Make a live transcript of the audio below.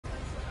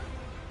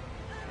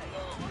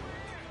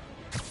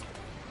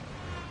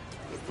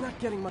Not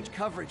getting much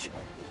coverage.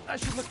 I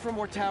should look for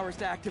more towers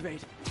to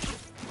activate.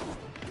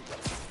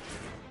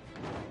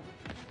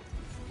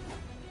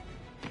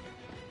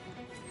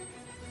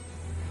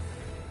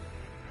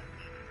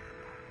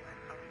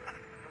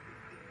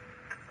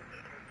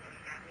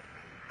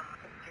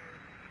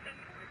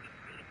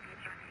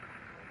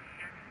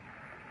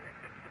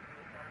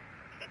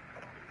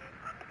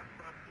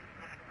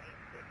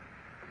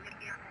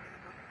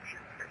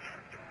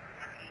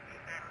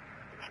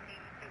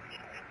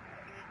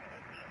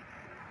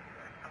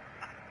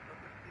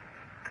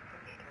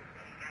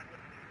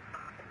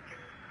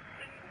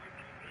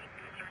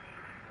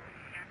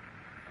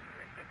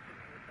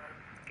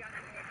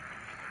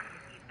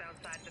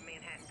 Outside the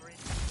Manhattan Bridge.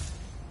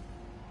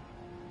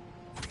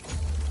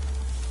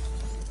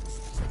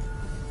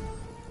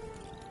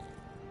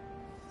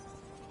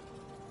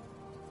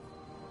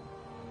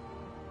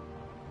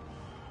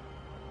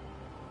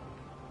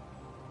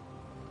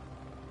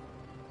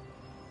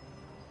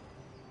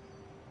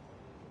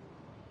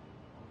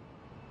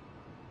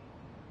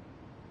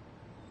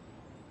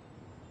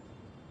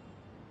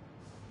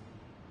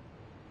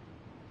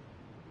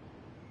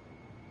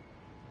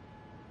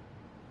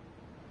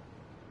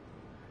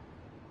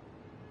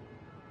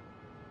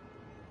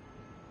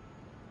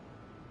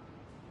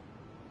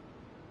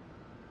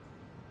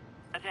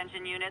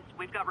 Attention units,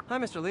 we've got... Hi,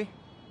 Mr. Lee.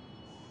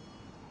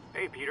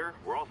 Hey, Peter.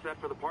 We're all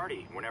set for the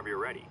party, whenever you're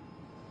ready.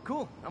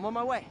 Cool, I'm on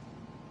my way.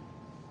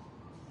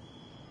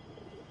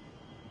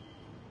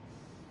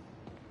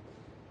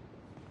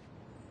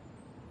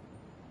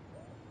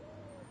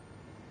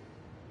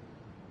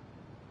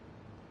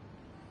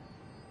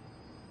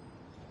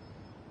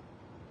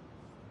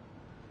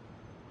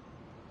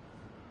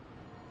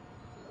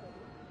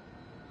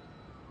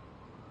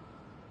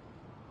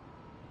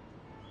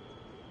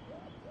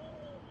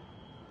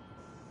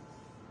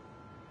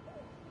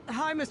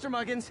 Hi, Mr.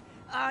 Muggins.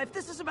 If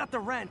this is about the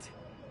rent...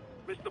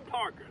 Mr.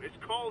 Parker, this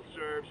call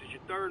serves as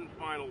your third and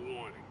final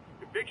warning.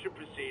 Eviction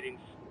proceedings...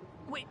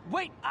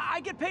 Wait!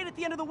 I get paid at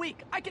the end of the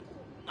week! I can...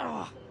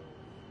 Ugh.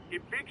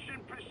 Eviction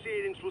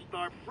proceedings will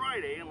start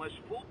Friday unless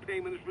full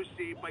payment is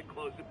received by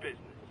close of business.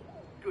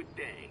 Good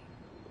day.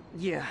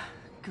 Yeah,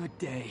 good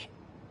day.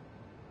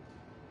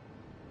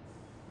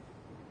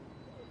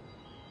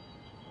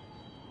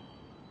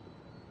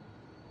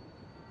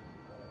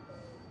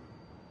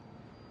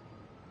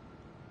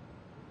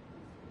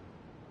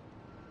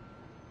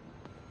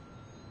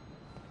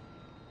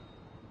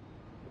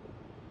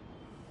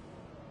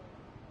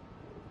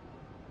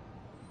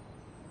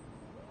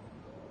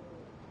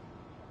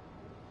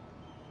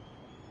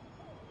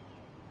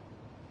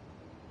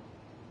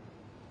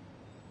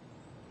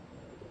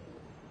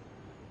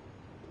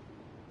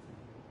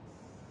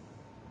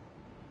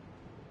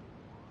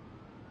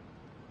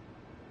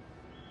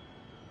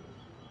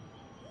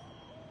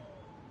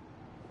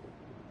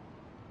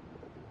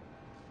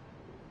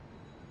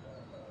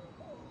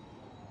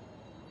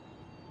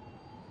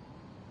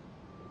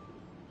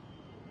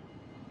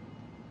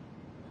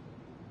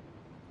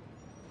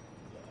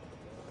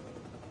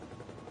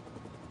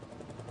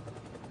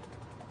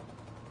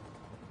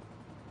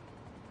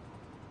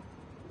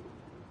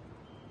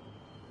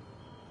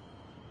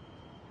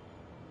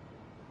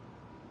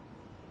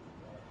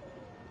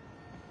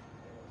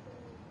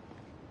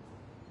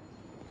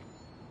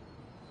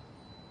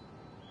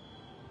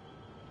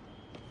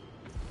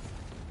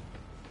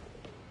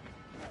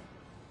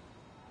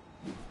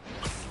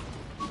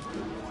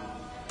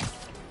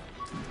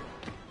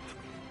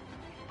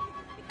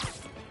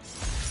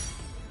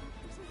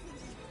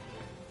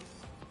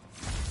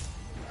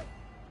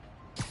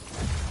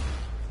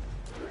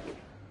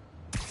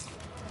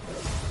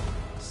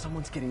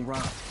 Someone's getting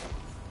robbed.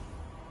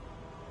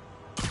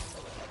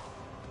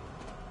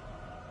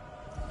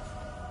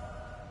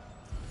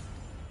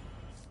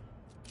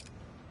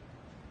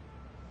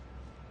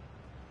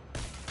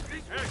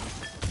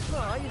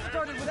 Oh, you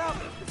started without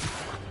me.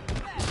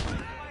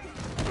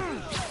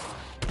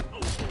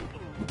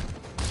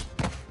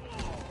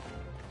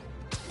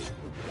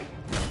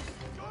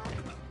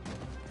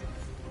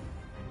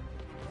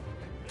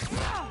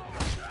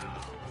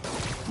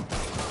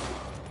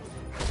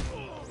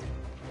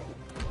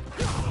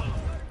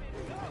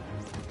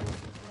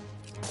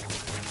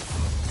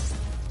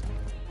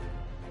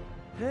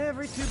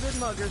 Every two-bit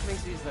mugger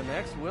thinks he's the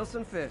next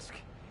Wilson Fisk.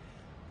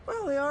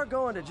 Well, they are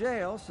going to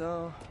jail,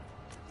 so...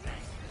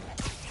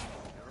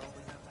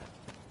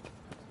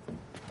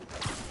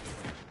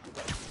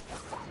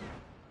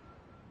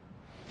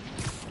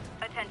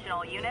 Attention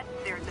all units,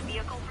 there's a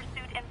vehicle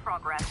pursuit in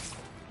progress.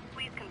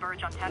 Please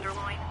converge on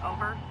Tenderloin,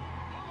 over.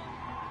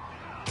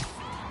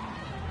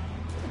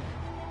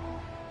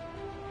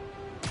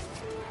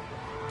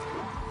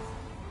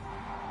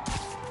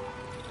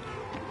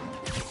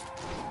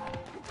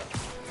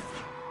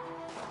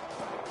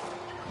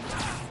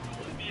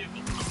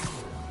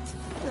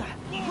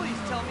 Please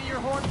tell me your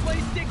horn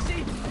plays,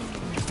 Dixie!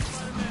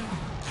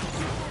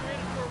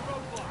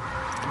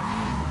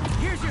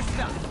 Here's your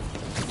stuff!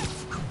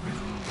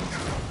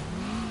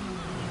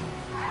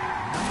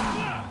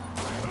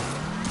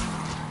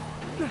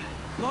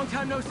 Long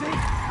time no see.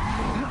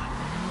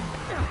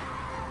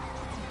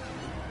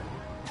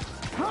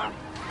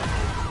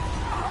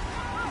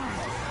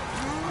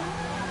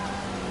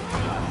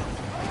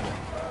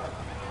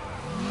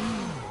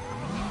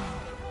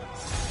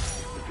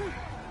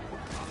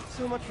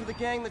 So much for the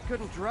gang that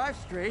couldn't drive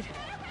straight.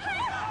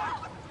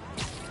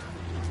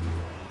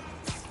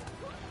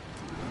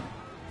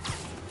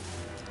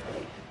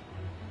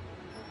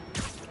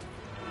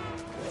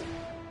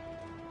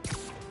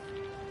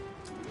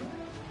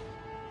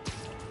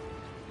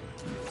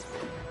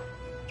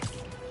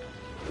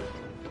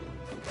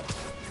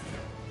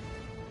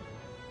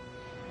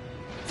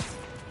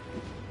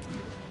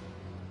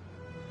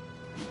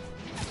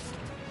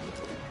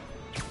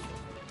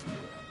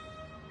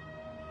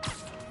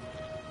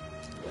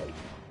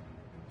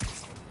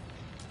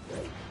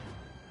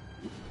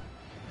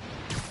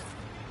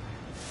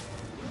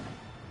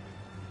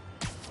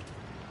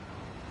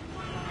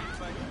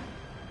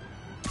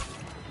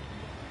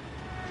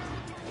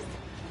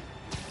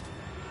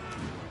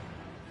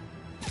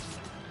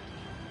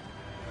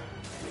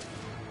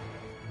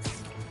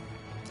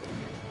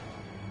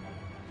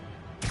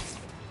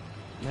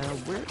 Now,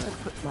 where did I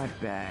put my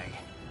bag?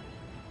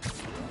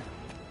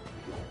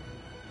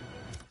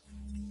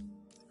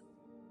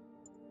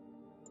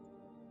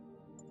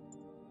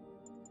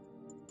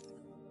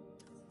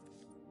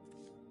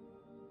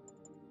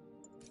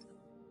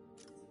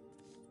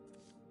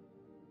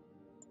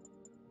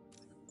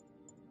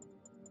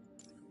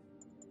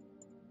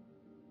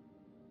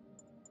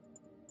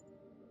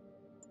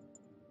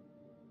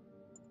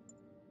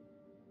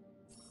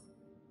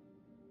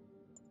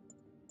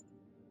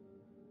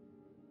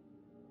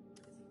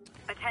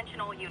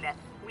 Attention all units.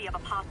 We have a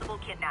possible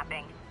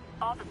kidnapping.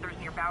 Officers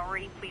near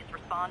Bowery, please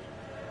respond.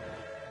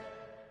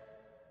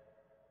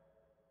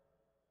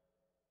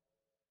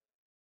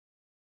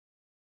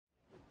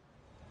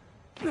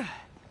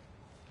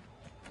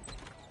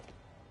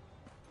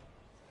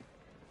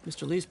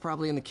 Mr. Lee's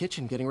probably in the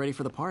kitchen getting ready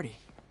for the party.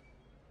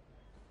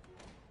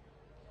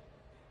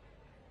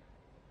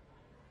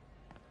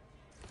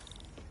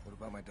 What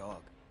about my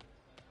dog?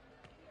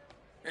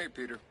 Hey,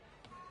 Peter.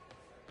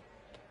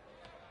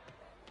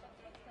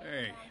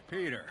 Hey,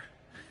 Peter.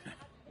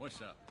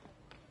 What's up?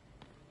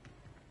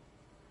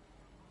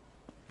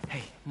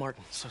 Hey,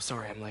 Martin, so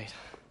sorry I'm late.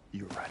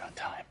 You were right on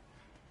time.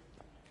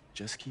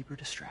 Just keep her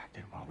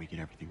distracted while we get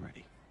everything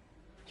ready.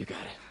 You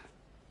got it.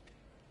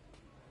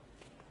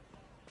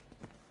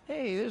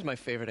 Hey, there's my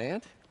favorite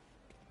aunt.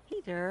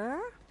 Peter,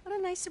 what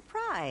a nice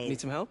surprise. Need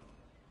some help?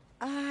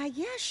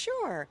 Yeah,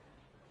 sure.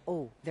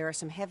 Oh, there are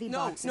some heavy No,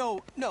 boxes.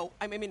 no.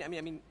 I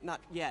mean,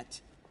 not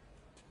yet.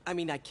 I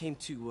mean, I came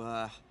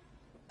to,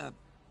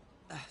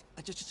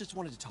 I just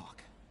wanted to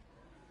talk.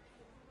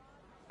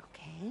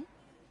 Okay.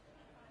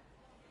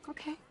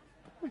 Okay.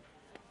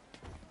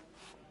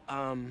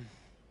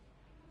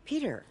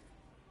 Peter,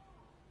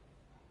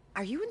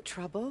 are you in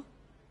trouble?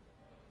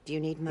 Do you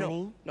need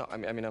money? No, I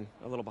mean, I'm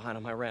a little behind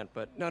on my rent,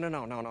 but no,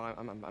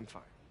 I'm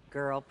fine.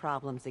 Girl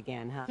problems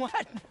again, huh?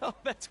 What? No,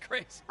 that's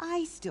crazy.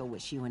 I still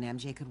wish you and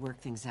MJ could work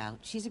things out.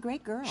 She's a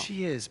great girl.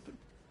 She is, but...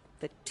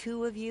 The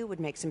two of you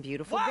would make some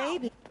beautiful Wow!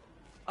 babies.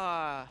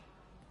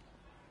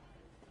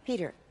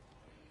 Peter,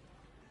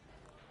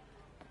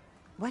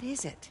 what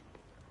is it?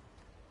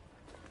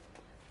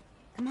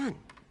 Come on,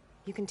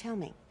 you can tell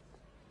me.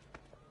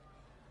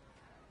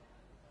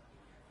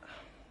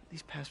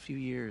 These past few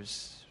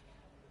years,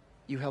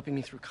 you helping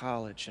me through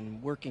college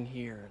and working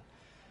here,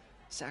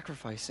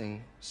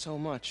 sacrificing so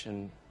much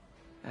and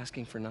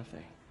asking for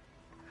nothing.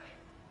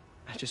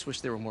 I just wish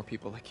there were more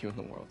people like you in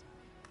the world.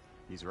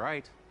 He's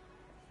right.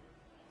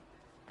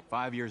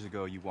 5 years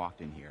ago, you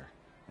walked in here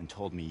and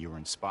told me you were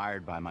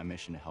inspired by my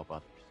mission to help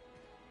others.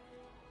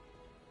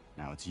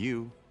 Now it's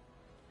you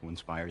who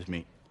inspires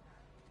me.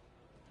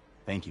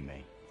 Thank you,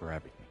 May, for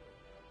everything.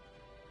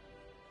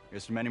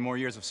 Here's to many more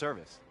years of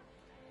service.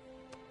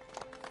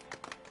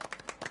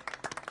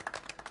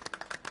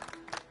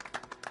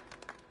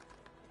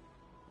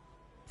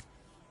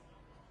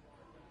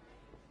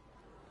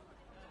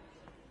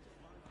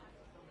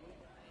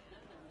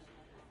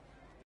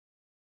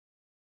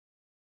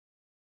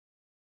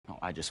 Oh,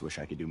 I just wish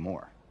I could do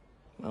more.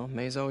 Well,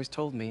 May's always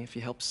told me if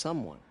you help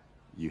someone.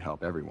 You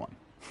help everyone.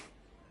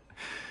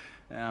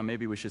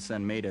 Maybe we should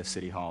send May to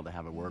City Hall to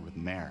have a word with the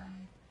mayor.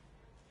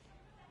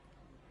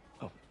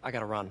 Oh, I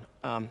gotta run.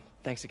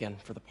 Thanks again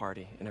for the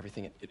party and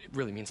everything. It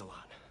really means a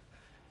lot.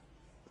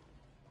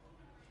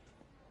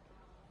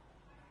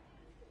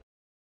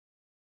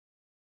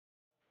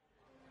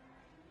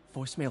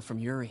 Voicemail from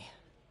Yuri.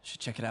 Should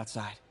check it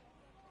outside.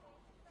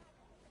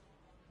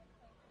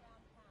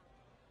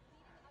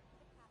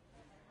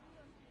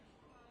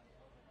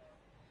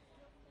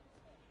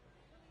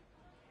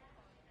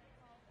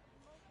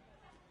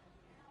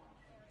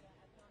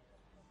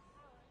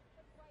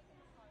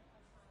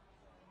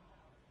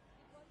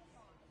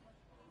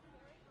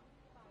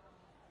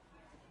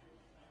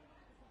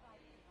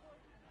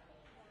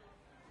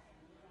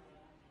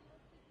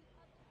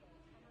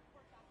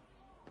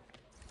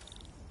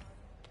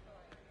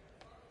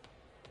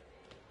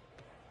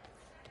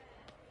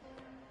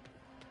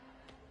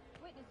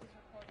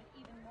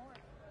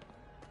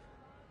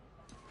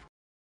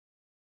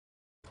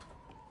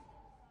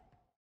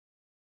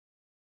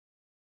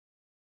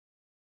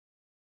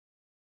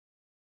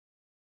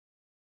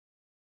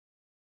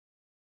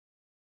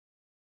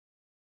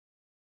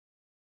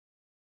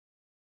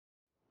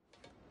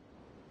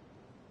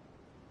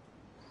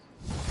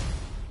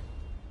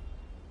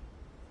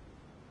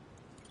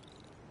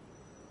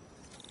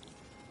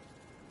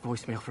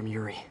 Voicemail from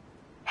Yuri.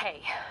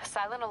 Hey,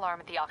 silent alarm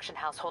at the auction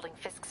house holding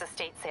Fisk's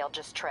estate sale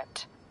just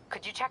tripped.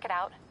 Could you check it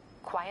out?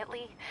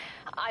 Quietly?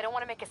 I don't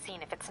want to make a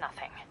scene if it's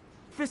nothing.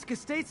 Fisk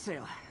estate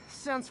sale.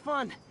 Sounds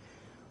fun.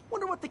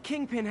 Wonder what the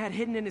Kingpin had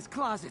hidden in his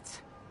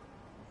closets.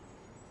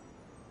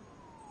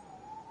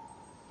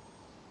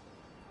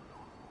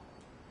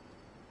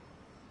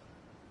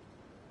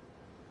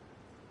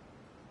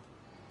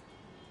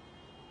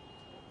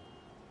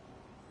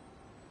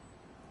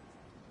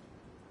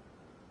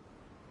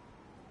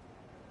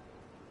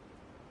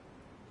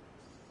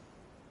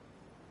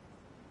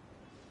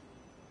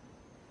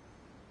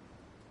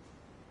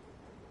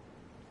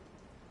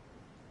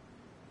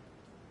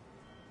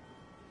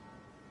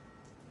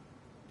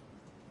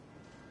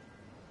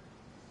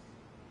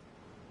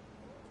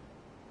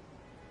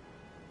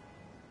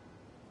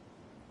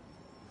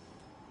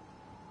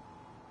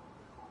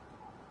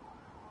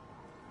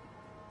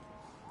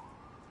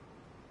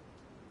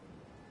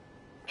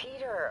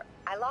 Peter,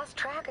 I lost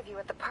track of you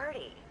at the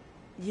party.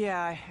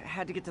 Yeah, I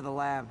had to get to the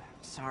lab.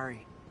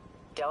 Sorry.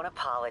 Don't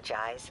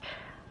apologize.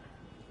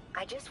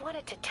 I just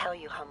wanted to tell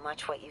you how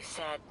much what you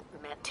said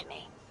meant to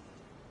me.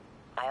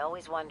 I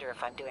always wonder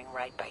if I'm doing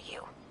right by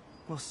you.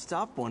 Well,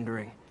 stop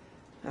wondering.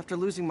 After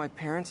losing my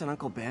parents and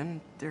Uncle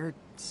Ben, there are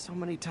so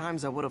many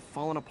times I would have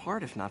fallen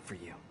apart if not for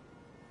you.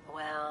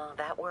 Well,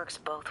 that works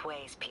both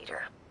ways,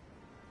 Peter.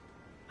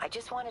 I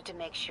just wanted to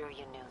make sure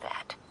you knew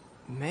that.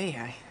 May,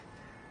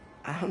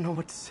 I don't know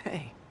what to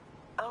say.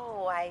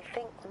 Oh, I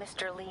think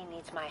Mr. Lee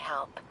needs my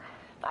help.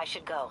 I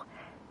should go.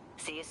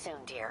 See you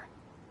soon, dear.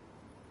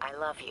 I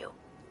love you.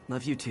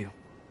 Love you too.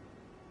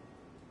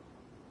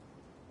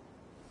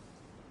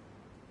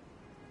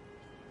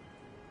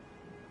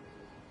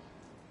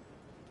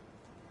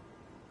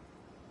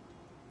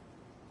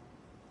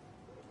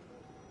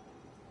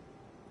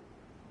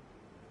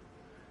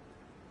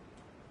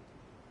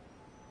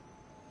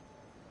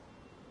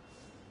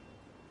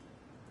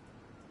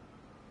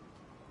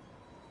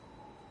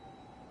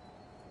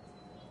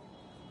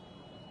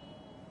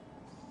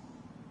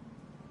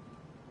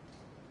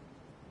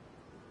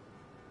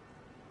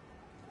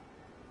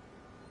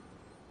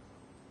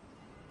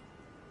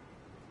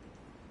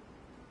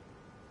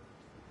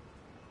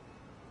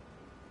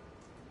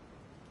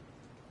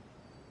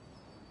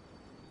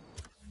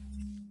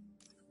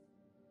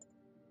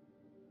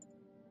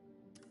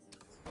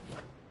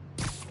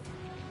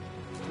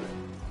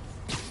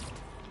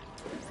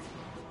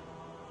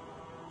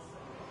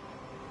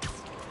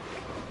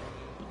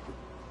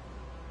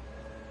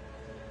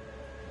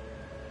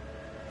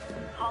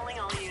 Calling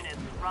all units.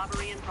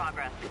 Robbery in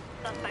progress.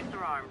 Suspects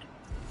are armed.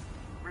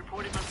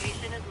 Reported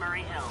location is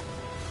Murray Hill.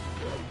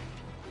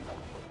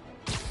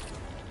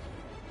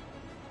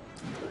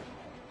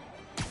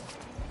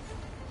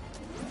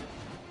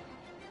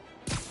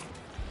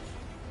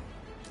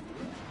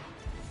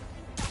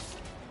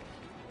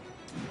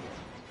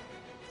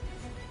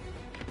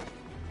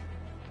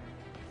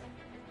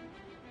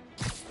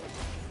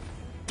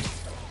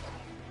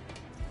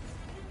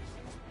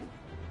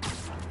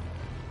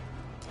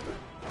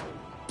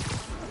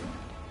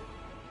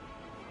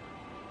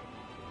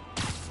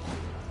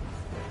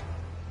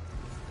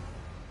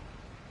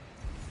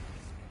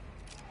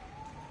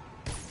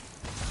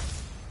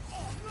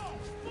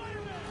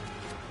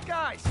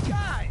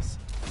 Guys!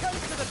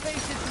 Coming to the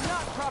base is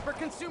not proper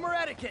consumer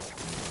etiquette!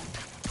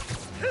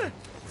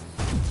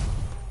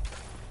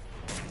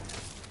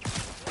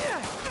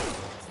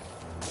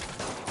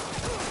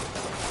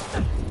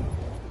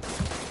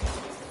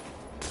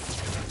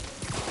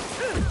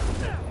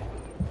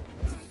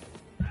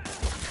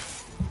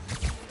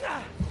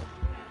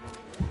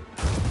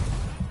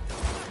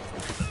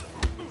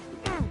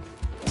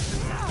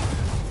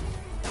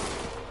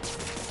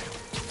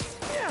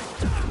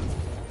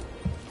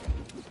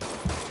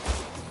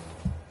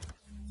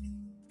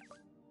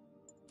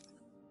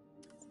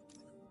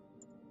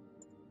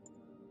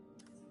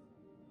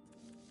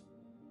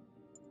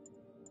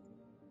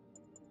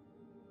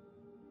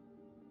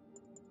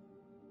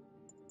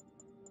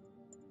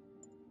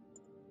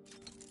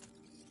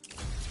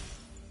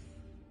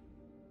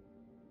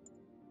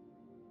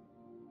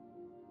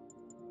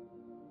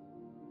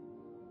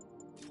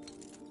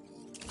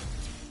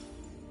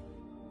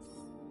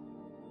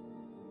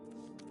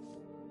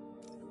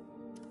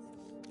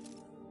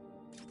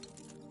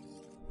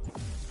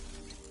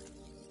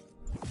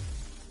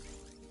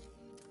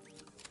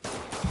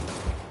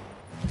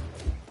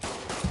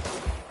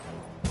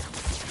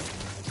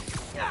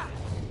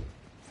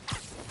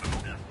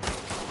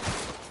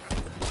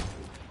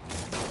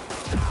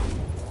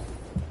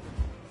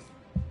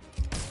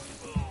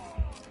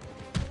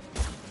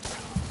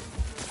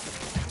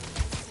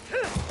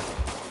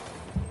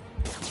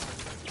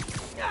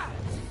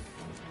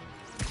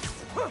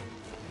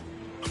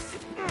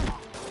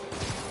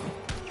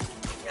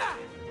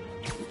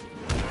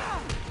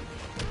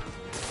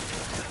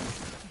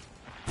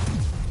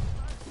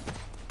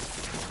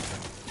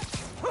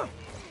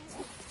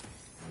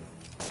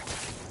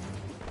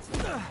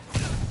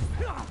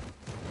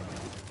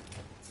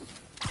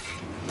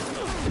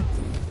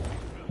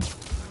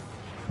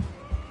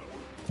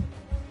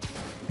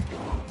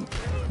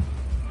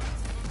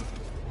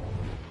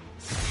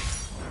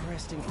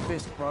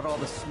 brought all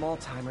the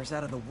small-timers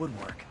out of the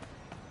woodwork.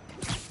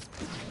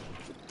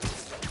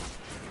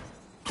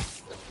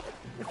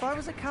 If I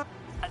was a cop...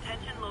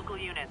 Attention local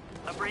units.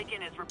 A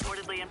break-in is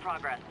reportedly in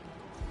progress.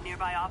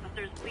 Nearby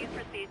officers, please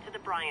proceed to the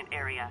Bryant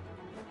area.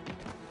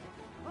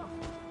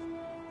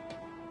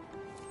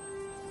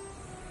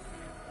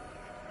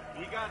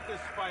 We got this,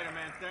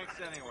 Spider-Man.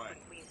 Thanks anyway.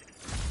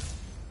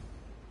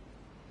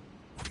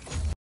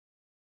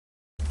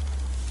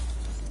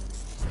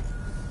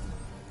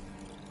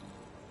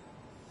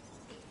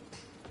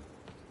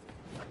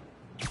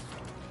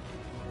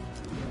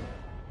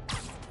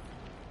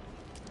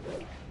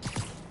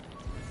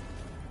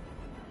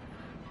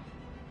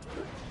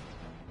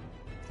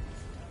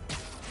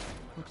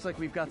 Looks like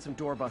we've got some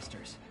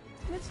doorbusters.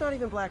 And it's not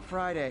even Black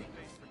Friday.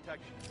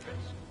 Protection,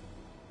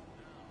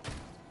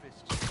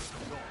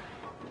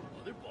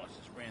 Other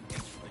bosses ran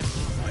things for this.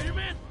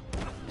 Spider-Man?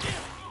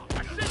 Damn!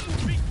 I said you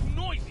would be too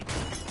noisy!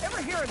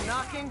 Ever hear a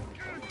knocking?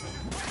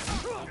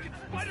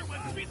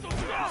 Spider-Man be so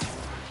strong!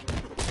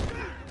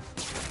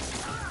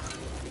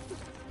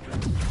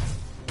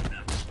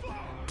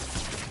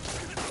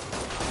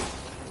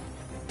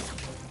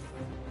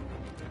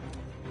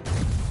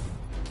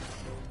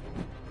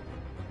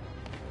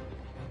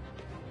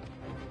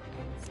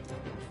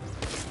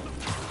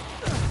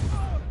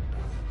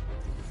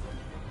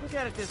 Look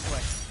at it this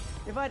way.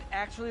 If I'd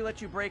actually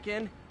let you break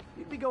in,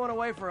 you'd be going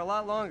away for a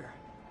lot longer.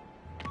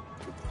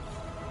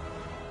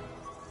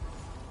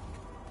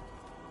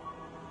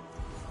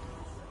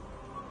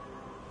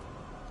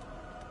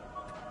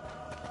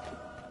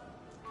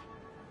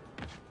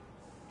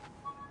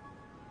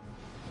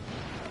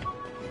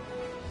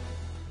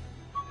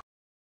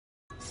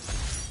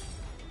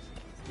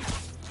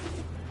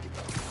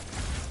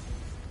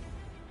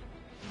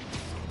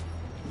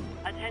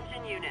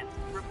 Attention units.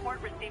 Report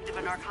received of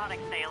a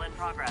narcotics sale in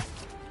progress.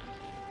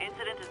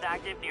 Incident is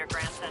active near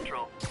Grand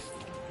Central.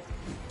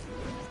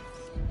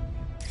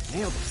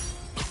 Nailed it.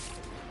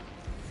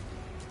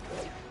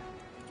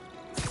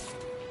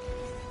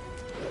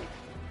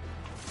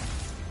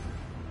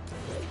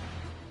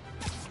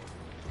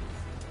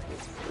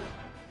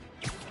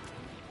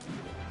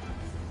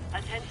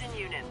 Attention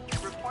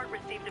units. Report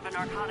received of a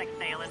narcotics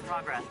sale in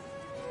progress.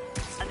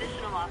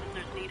 Additional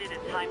officers needed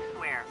in Times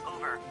Square.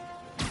 Over.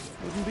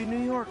 Wouldn't be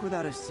New York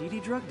without a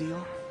seedy drug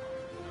deal.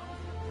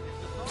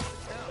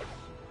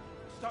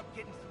 Start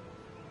getting...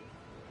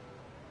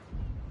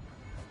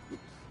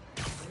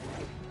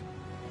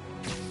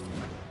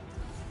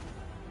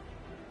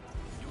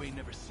 You ain't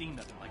never seen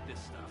nothing like this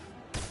stuff.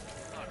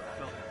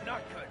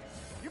 Not good.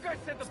 You guys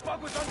said the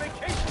bug was on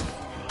vacation!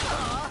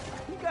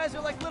 You guys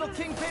are like little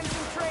kingpins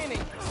in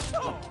training.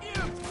 Oh,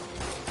 you!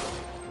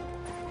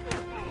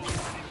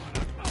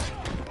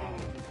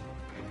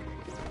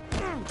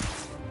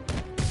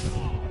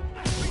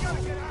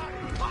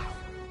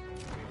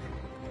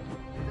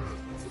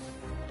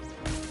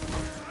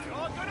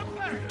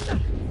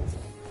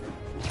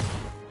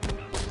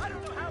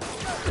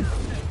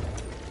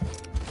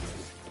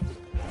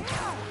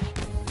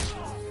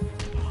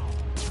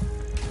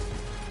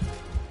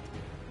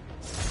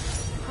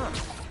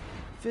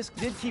 Fisk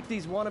did keep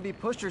these wannabe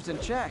pushers in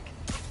check.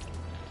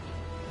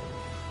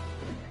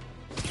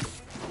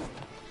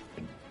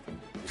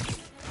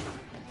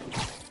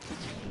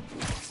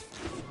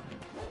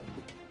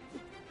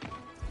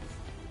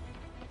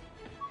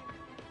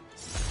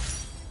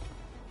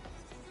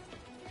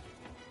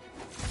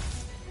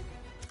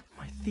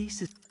 My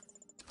thesis...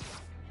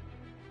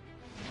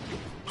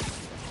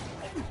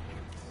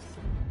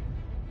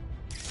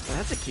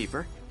 That's a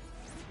keeper.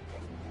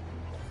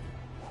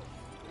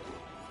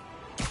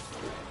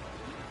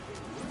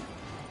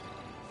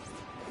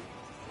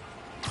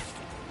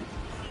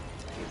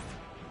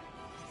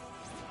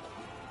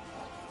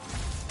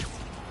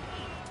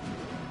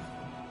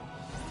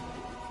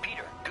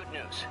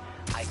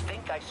 I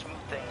think I smoothed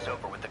things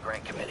over with the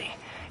Grant Committee.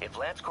 If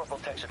Lance Corporal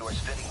Texador's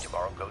fitting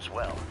tomorrow goes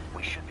well,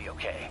 we should be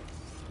okay.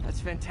 That's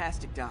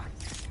fantastic, Doc.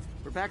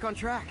 We're back on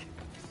track.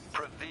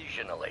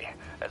 Provisionally,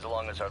 as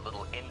long as our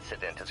little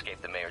incident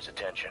escaped the mayor's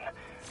attention.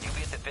 You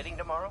be at the fitting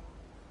tomorrow?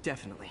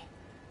 Definitely.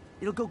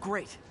 It'll go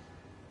great.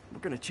 We're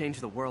gonna change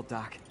the world,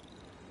 Doc.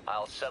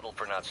 I'll settle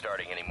for not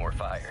starting any more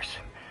fires.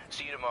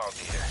 See you tomorrow,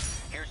 Peter.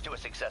 Here's to a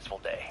successful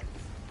day.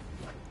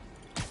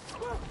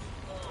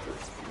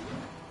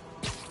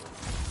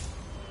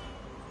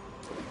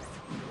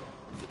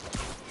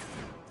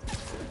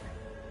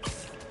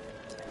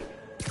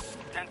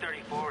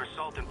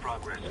 Assault in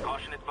progress.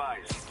 Caution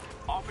advised.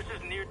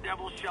 Officers near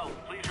Devil's Shelf,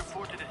 please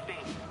report to the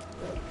scene.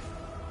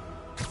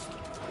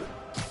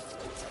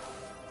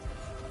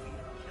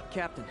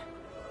 Captain,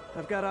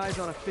 I've got eyes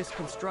on a Fisk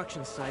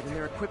construction site and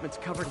their equipment's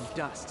covered in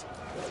dust.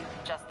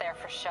 Just there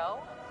for show?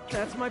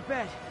 That's my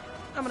bet.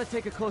 I'm gonna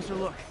take a closer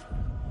look.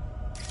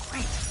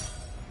 Great.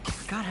 I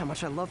forgot how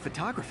much I love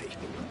photography.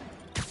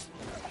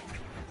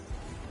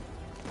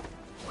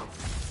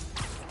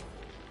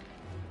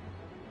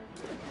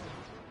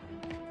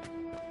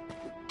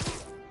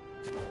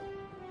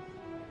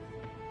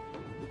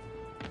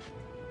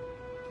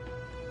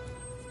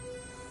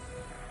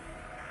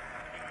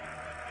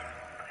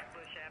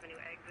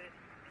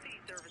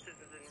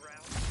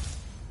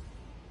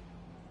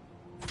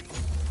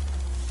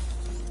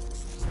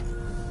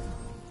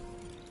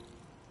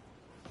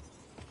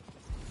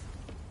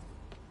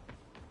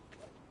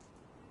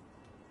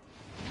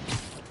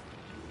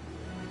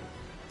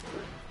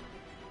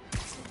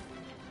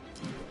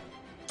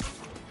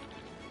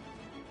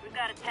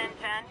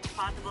 10,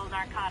 possible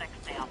narcotics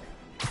sale.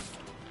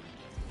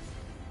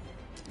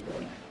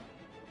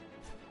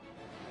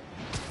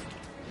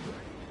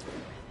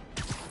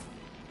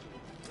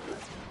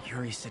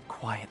 Yuri said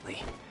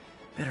quietly.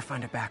 Better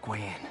find a back way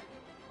in.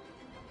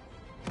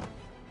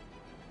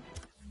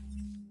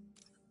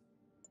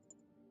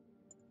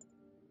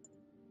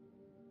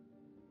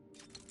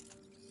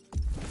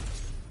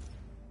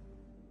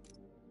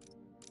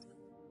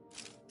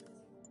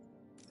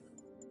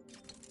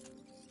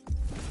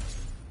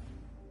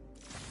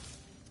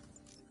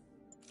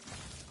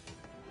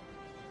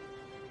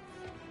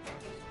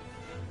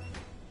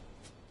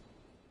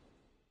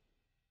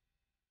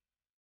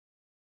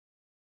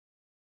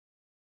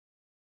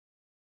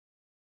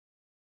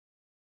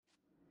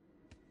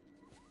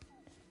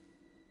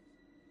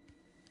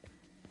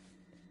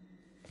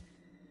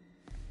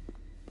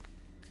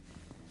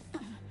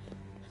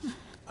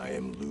 I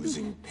am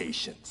losing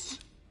patience.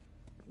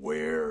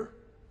 Where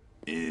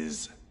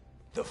is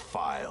the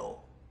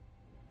file?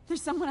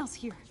 There's someone else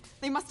here.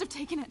 They must have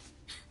taken it.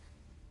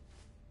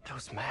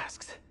 Those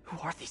masks. Who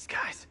are these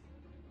guys?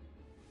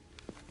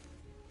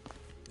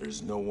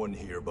 There's no one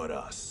here but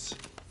us.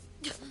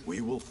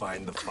 We will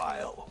find the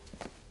file,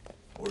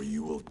 or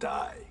you will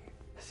die.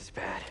 This is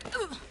bad.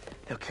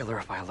 They'll kill her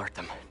if I alert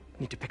them.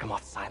 Need to pick them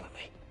off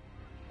silently.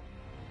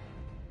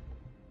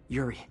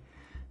 Yuri,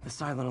 the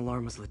silent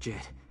alarm was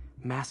legit.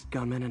 Masked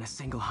gunmen and a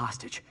single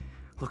hostage.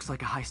 Looks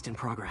like a heist in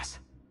progress.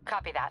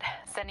 Copy that.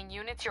 Sending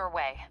units your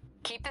way.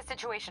 Keep the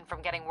situation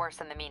from getting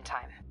worse in the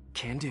meantime.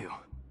 Can do.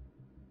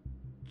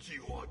 计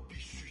划必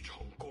须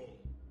成功。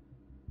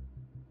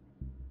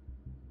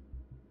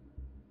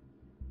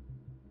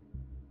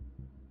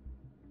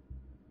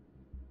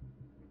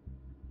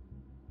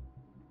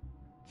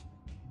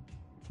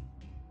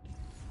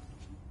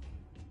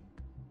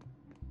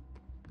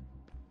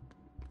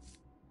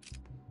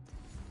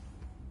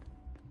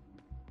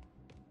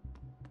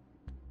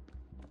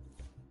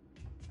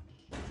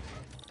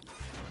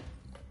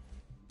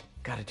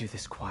Gotta do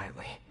this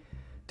quietly.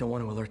 Don't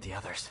want to alert the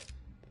others.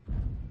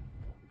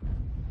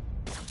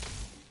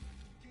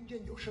 听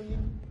见有声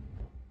音。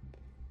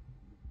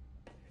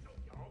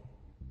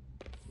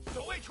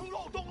守卫出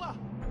漏洞了，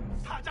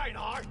他在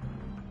哪儿？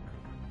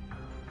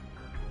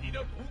你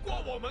的不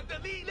过我们的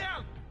力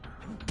量。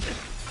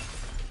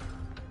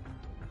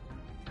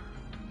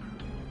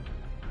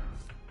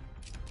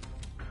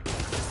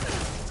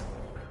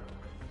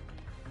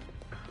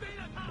背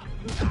了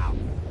他！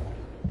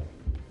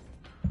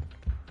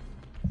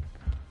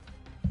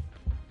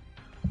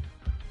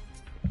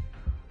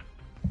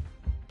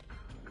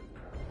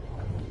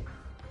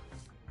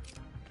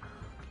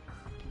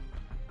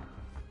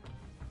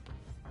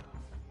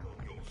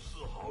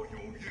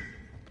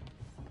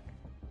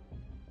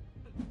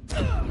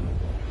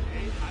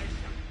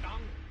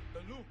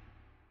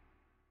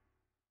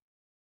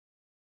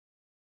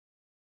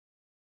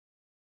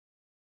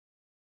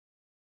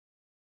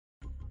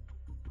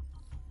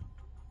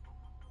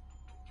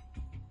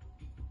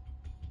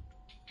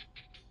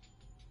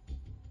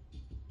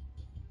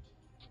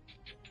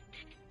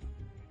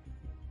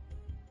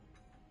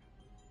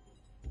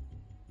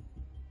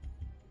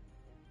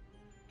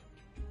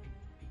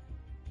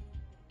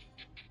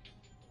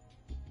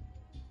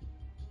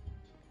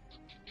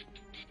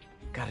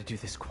 Gotta do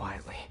this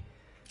quietly.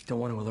 Don't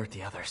want to alert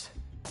the others.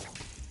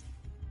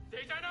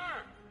 谁在那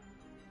儿？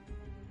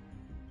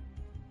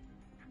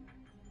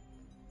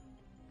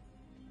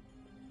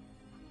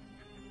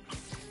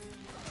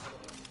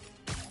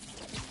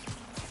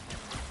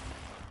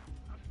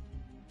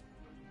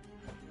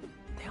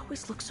 They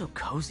always look so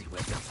cozy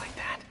waking up like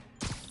that.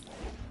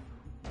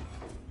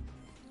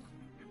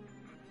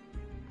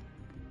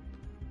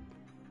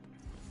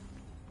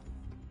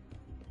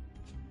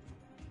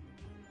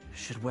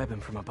 Should web him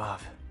from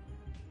above.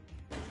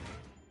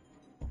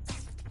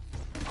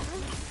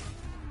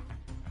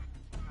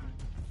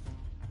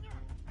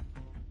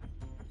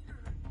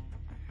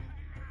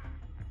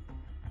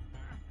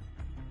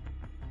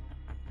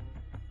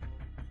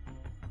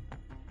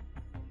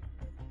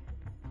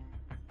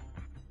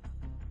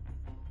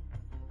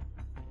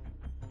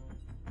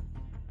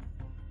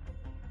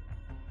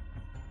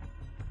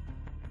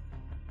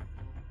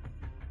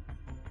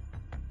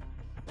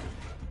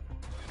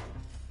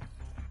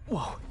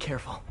 Whoa,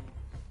 careful.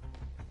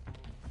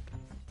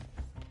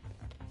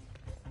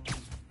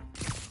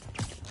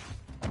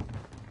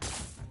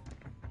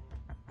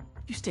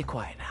 You stay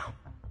quiet now.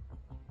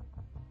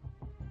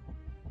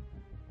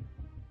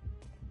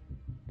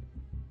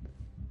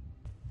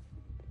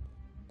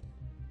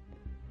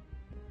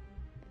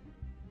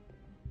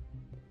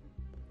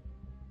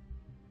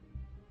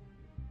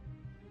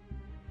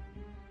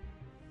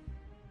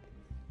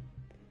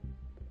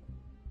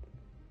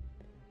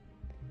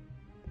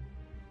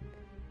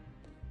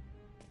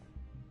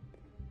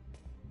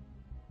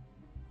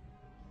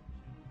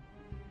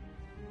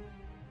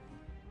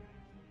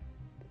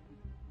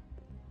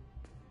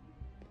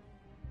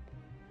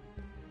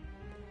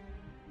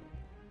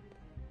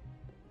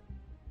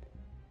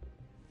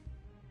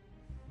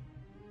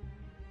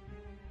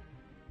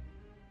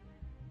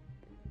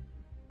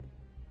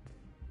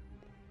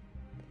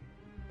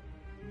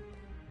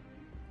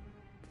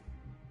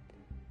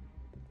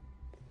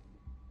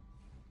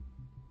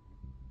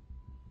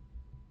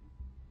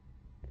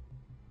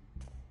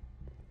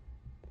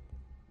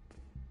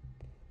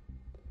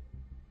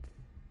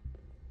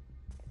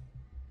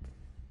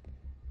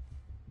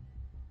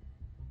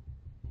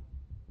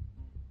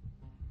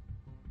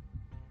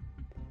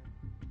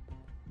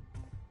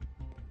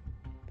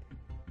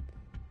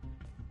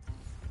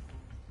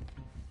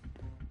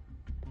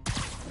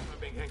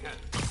 给看看，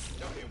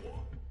交给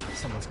我。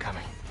 Someone's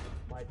coming.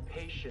 My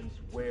patience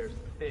wears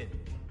thin.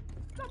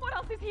 Someone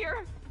else is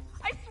here!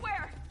 I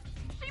swear!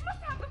 She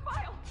must have the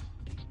file!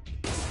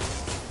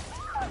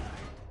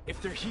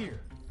 If they're here,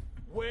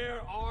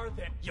 where are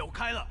they? 有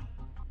开了。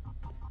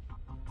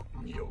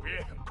纽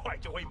约很快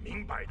就会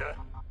明白的。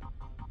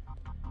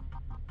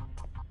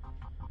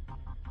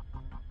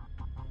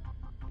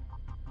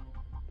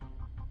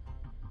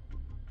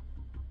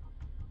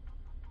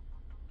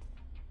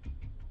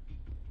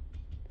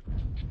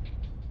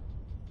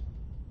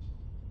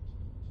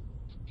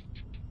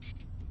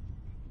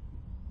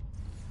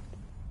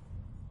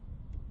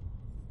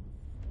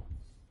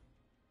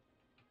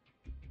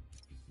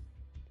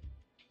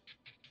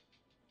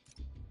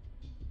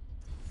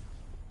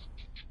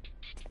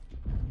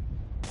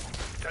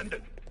等等，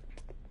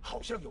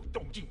好像有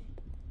动静。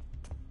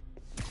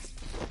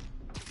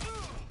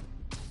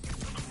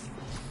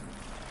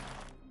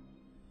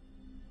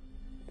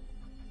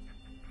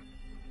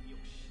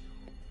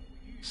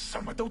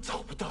什么都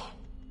找不到。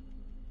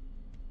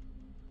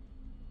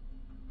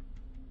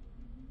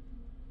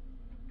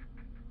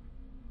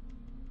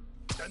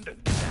等等。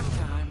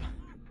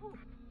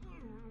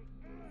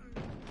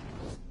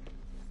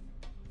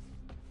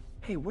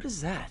Hey, what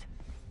is that?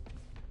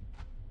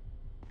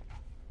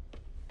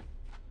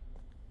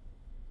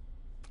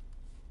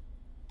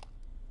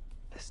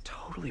 This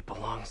totally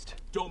belongs to...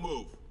 Don't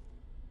move.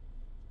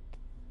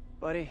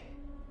 Buddy,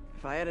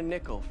 if I had a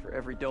nickel for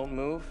every don't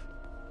move...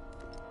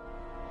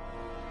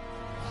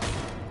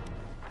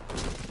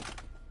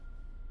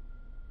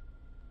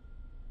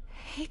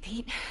 Hey,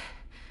 Pete.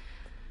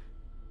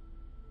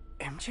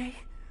 MJ?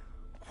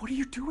 What are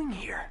you doing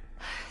here?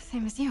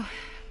 Same as you.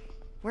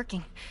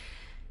 Working.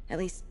 At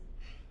least,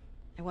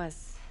 I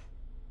was.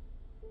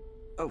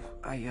 Oh,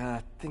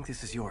 I think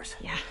this is yours.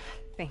 Yeah,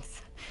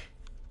 thanks.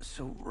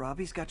 So,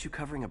 Robbie's got you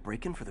covering a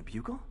break-in for the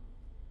Bugle?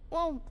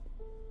 Well,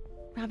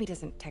 Robbie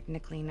doesn't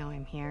technically know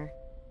I'm here.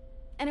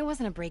 And it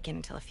wasn't a break-in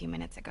until a few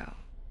minutes ago.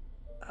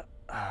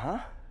 Uh-huh?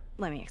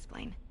 Let me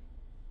explain.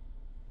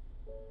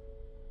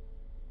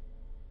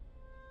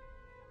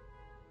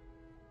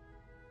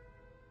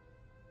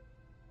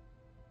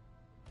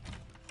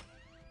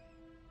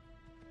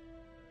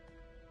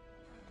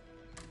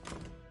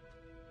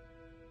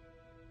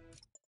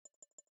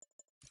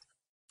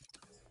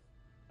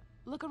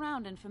 Look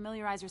around and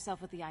familiarize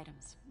yourself with the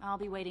items. I'll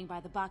be waiting by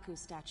the Baku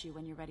statue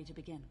when you're ready to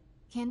begin.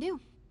 Can do.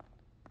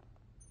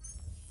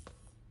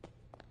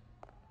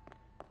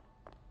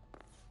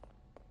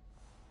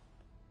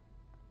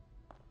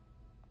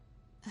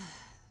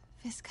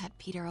 Fisk cut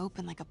Peter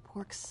open like a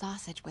pork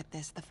sausage with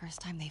this the first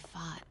time they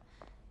fought.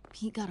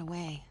 Pete got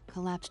away,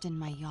 collapsed in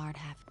my yard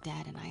half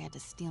dead, and I had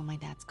to steal my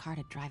dad's car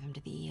to drive him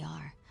to the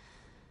ER.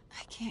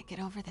 I can't get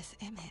over this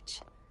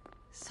image.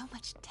 So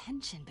much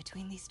tension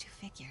between these two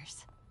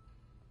figures.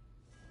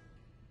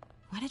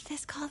 What did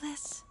Fisk call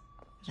this?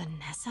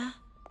 Vanessa?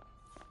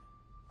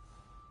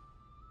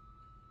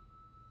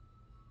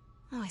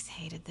 Always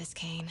hated this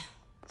cane.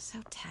 So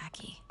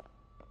tacky.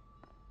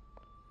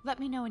 Let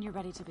me know when you're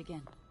ready to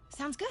begin.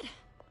 Sounds good.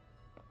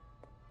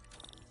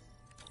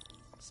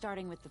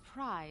 Starting with the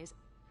prize,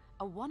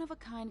 a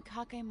one-of-a-kind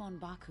Kakemon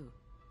Baku.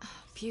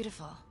 Oh,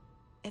 beautiful.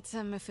 It's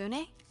a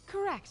Mifune?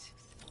 Correct.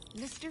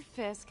 Mr.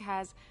 Fisk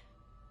has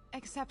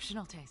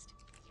exceptional taste.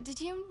 Did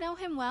you know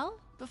him well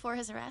before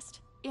his arrest?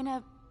 In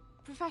a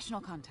professional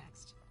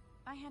context.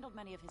 I handled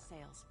many of his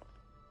sales.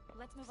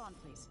 Let's move on,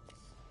 please.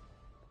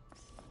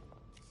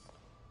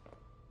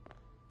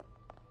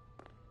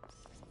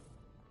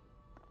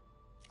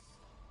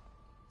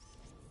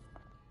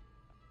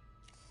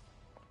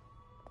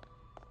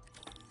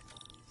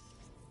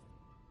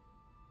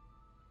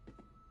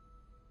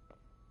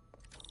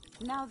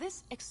 Now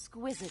this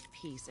exquisite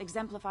piece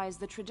exemplifies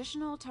the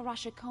traditional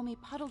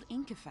Tarashikomi puddled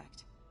ink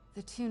effect.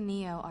 The two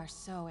Neo are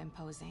so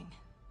imposing.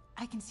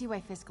 I can see why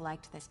Fisk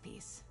liked this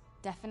piece.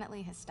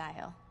 Definitely his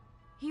style.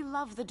 He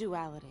loved the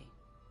duality.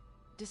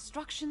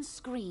 Destruction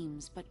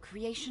screams, but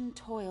creation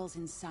toils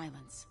in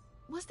silence.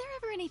 Was there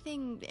ever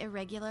anything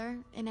irregular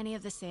in any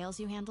of the sales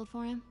you handled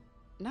for him?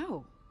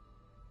 No.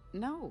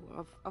 No,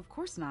 of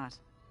course not.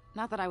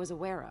 Not that I was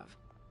aware of.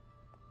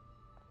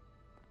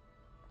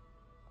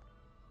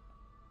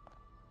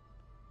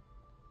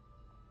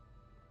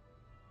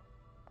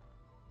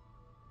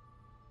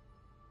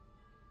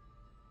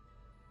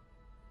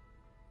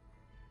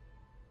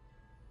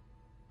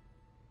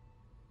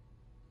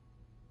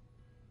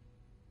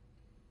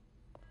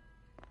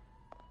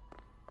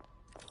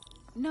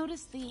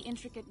 Notice the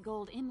intricate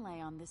gold inlay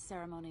on this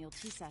ceremonial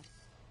tea set.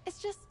 It's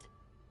just...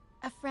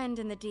 a friend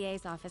in the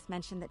DA's office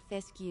mentioned that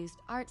Fisk used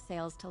art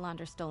sales to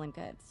launder stolen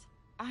goods.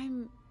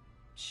 I'm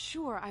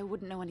sure I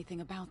wouldn't know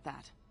anything about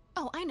that.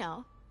 Oh, I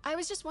know. I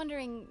was just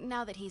wondering,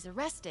 now that he's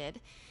arrested,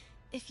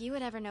 if you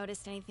had ever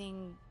noticed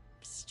anything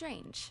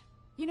strange.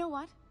 You know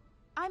what?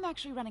 I'm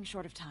actually running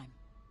short of time.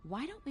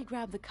 Why don't we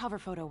grab the cover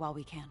photo while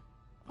we can?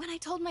 When I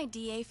told my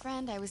DA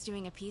friend I was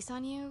doing a piece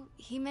on you,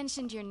 he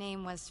mentioned your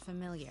name was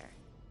familiar.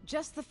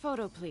 Just the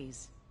photo,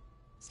 please.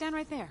 Stand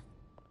right there.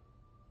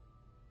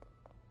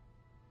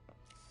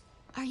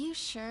 Are you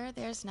sure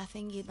there's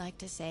nothing you'd like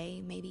to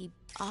say, maybe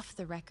off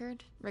the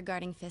record,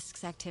 regarding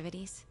Fisk's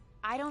activities?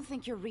 I don't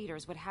think your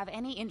readers would have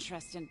any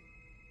interest in...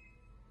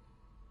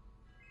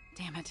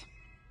 Damn it.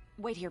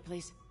 Wait here,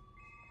 please.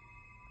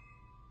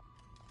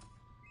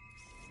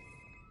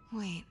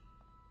 Wait.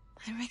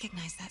 I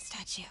recognize that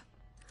statue.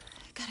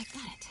 Got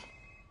it.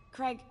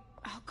 Craig,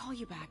 I'll call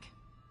you back.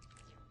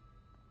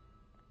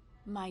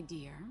 My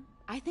dear,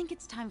 I think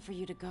it's time for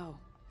you to go.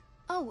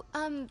 Oh,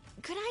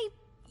 could I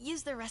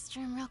use the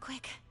restroom real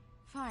quick?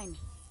 Fine.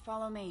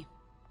 Follow me.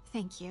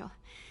 Thank you.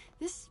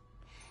 This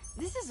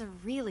is a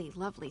really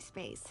lovely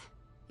space.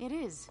 It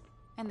is.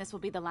 And this will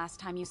be the last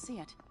time you see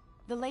it.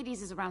 The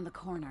ladies is around the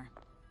corner.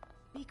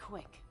 Be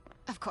quick.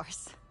 Of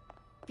course.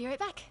 Be right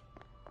back.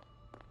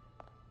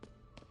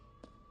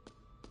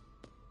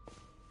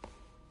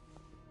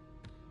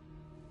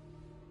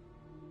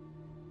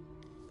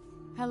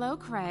 Hello,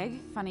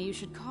 Craig. Funny you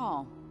should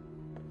call.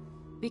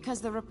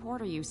 Because the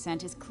reporter you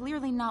sent is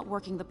clearly not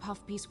working the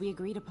puff piece we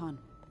agreed upon.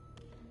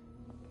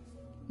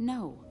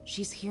 No,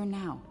 she's here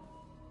now.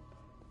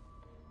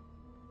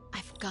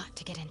 I've got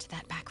to get into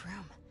that back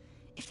room.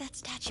 If that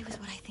statue is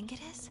what I think it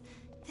is,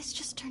 this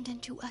just turned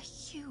into a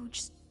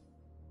huge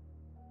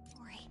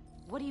story.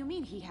 What do you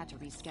mean he had to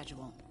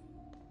reschedule?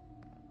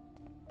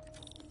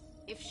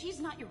 If she's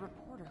not your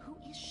reporter, who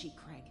is she,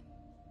 Craig?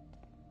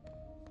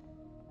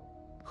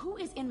 Who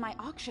is in my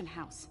auction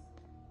house?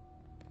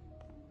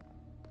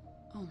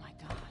 Oh my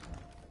god.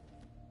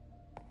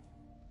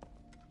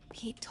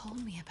 Pete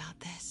told me about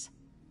this.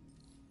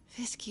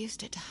 Fisk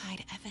used it to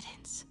hide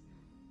evidence.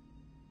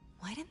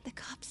 Why didn't the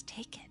cops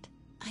take it?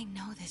 I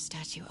know this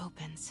statue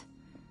opens.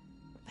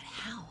 But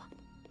how?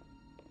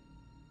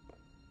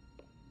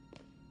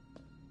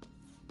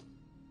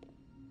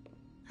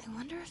 I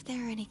wonder if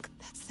there are any...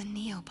 That's the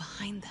Neo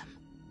behind them.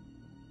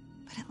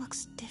 But it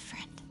looks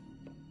different.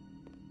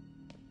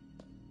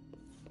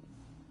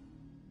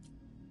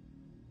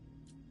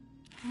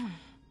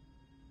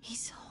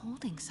 He's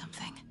holding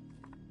something.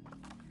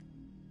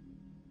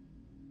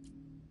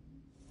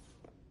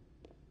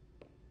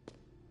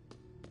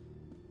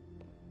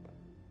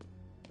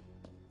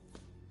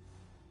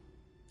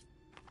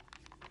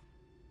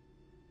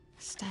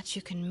 Statue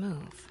can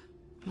move.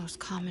 Most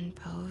common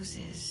pose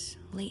is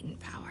latent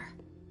power.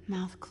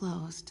 Mouth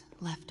closed,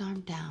 left arm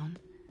down,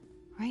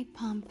 right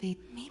palm feet.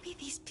 Maybe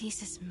these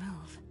pieces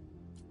move.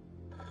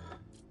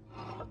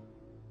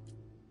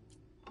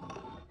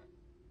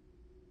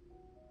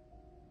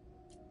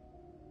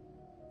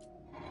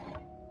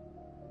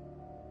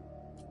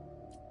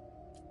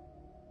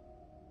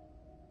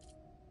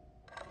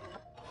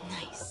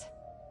 Nice.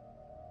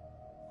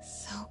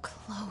 So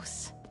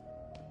close.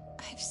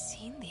 I've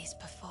seen these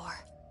before.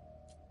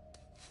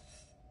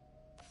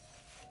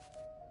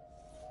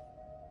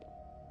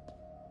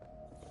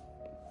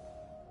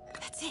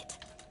 That's it.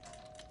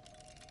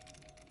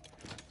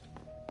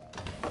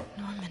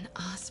 Norman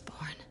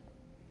Osborn.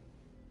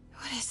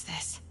 What is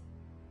this?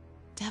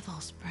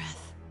 Devil's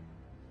breath.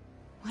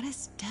 What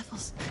is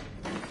devil's...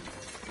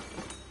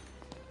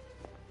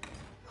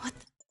 What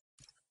the...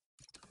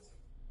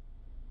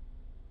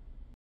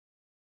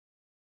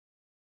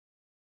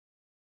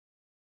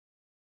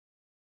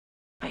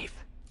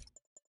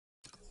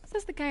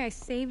 Says the guy I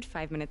saved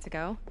 5 minutes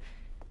ago.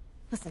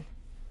 Listen,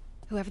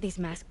 whoever these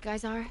masked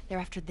guys are, they're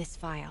after this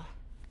file.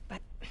 But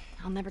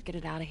I'll never get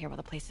it out of here while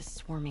the place is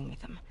swarming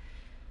with them.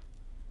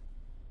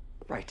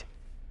 Right.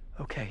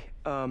 Okay,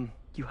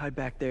 you hide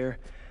back there.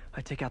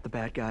 I take out the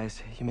bad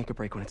guys. You make a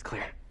break when it's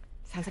clear.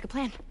 Sounds like a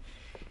plan.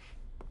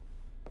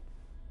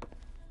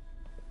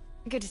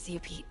 Good to see you,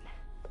 Pete.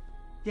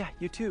 Yeah,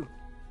 you too.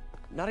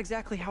 Not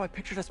exactly how I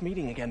pictured us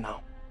meeting again, though.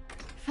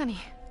 Funny.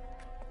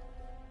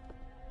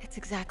 It's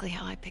exactly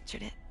how I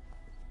pictured it.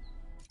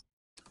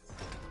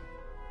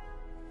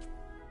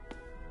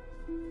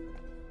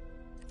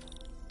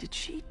 Did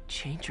she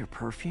change her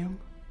perfume?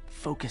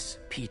 Focus,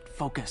 Pete,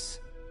 focus.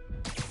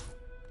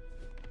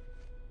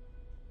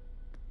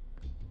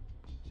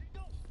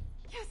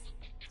 Yes!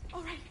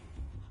 All right.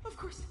 Of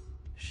course.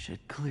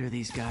 Should clear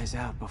these guys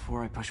out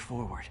before I push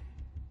forward.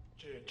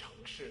 这城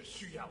市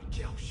需要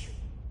教训。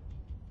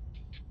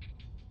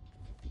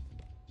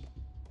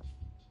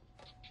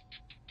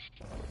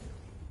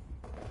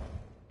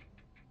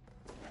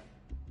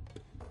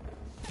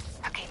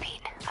 Okay,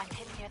 Pete. I'm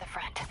hidden near the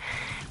front.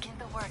 Give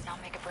the word and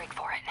I'll make a break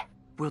for it.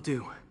 Will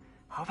do.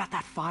 How about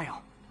that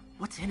file?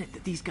 What's in it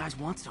that these guys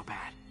want so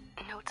bad?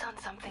 Notes on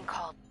something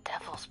called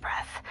Devil's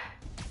Breath.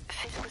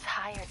 Fisk was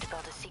hired to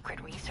build a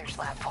secret research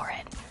lab for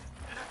it.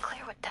 Not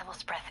clear what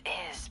Devil's Breath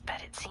is,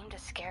 but it seemed to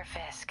scare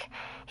Fisk.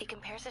 He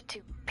compares it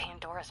to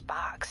Pandora's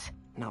box.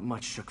 Not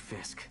much shook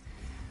Fisk.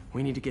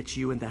 We need to get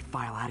you and that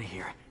file out of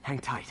here. Hang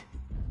tight.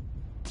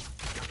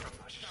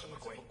 什么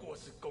鬼？不过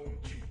是工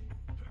具，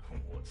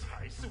我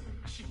才是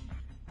武器。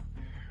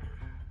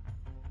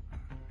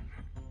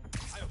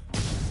还有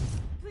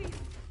Please,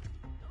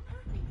 don't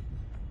hurt me.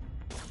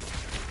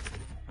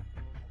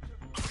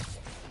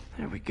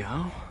 There we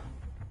go.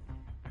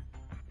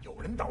 有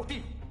人倒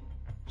地，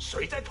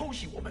谁在偷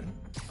袭我们？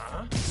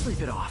啊 Sleep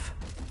it off.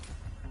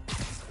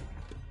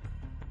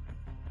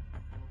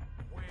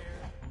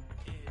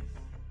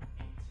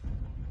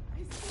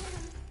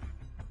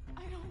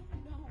 I don't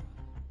know.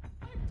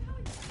 I'm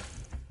telling you,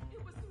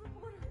 it was the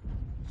reporter.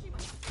 She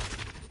must.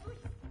 Please,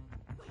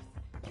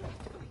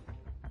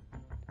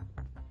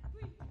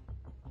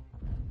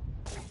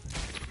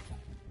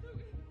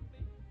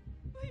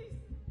 please.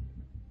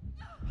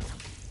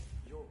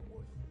 You're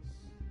worthless.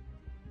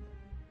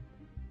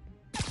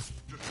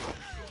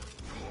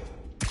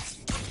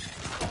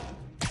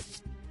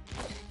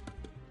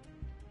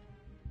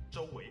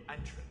 周围安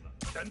全了。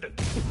等等。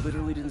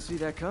 Literally didn't see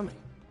that coming.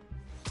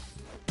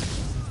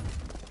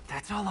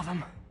 That's all of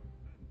them.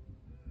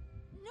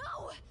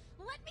 No!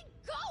 Let me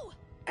go!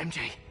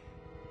 MJ.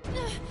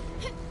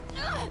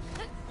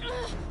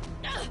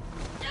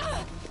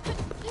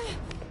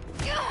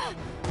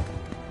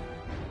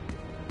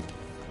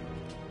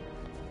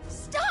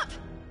 Stop!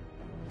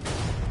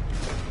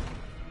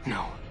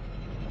 No.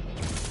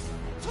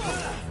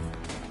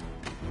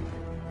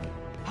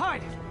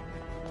 Hide!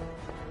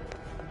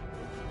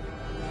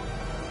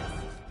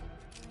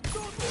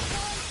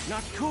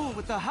 Not cool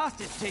with the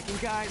hostage-taking,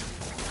 guys.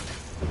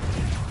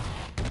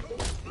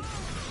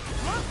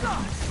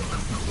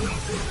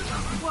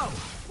 Whoa,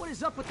 what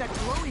is up with that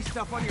glowy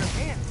stuff on your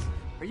hands?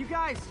 Are you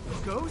guys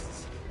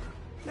ghosts?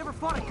 Never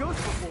fought a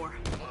ghost before.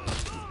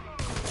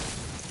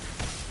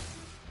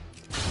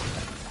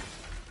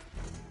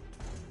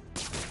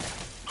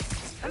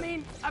 I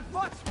mean, I've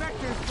fought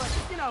specters, but,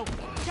 you know,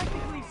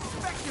 technically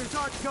specters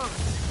aren't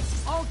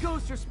ghosts. All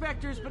ghosts are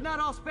specters, but not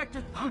all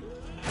specters...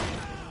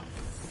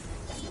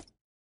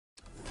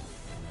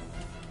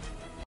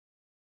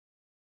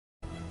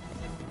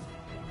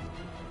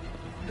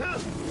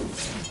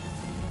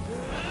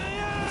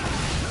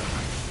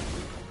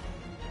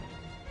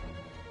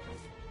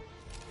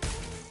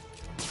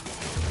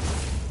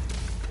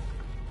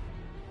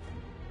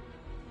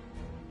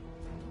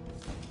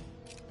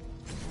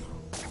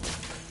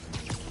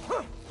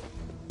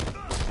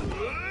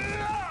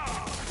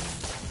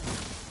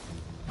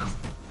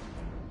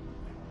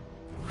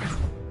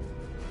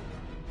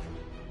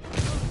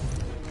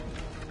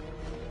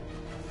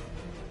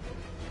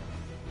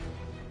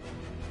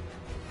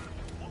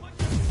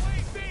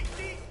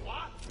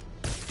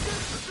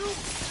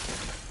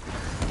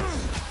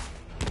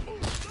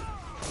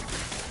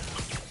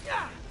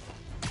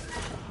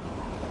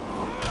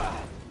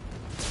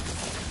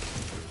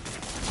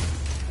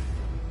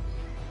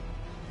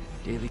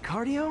 Daily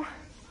cardio?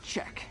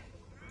 Check.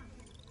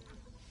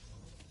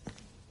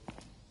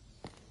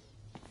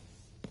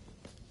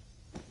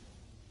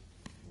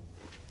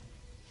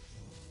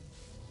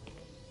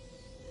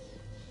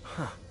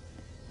 Huh.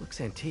 Looks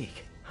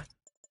antique.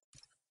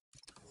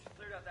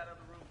 Cleared out that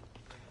other room.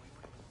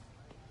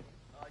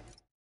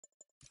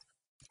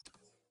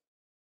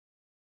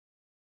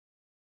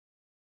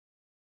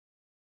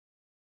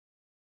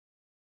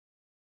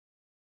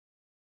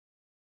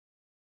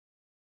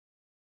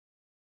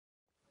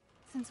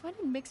 Since when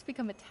did Mix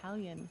become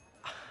Italian?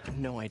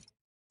 No idea.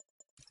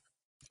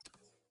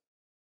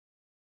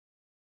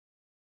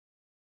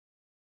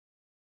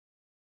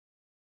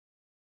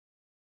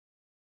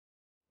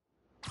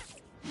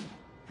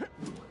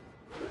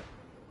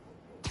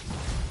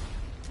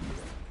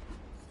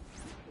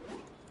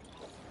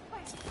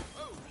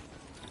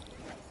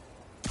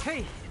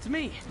 Hey, it's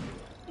me.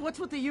 What's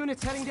with the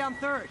units heading down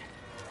 3rd?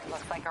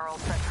 Looks like our old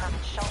friend Herman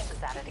Schultz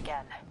is at it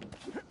again.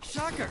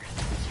 Shocker.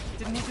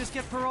 Didn't he just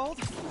get paroled?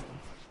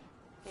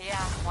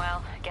 Yeah,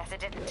 well, guess it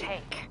didn't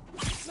take.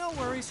 No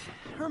worries.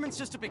 Herman's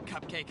just a big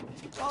cupcake.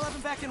 I'll have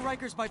him back in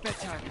Rikers by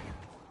bedtime.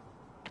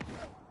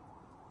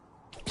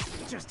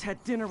 Just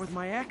had dinner with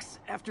my ex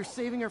after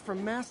saving her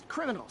from masked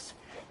criminals.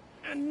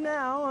 And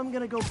now I'm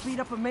gonna go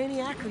beat up a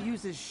maniac who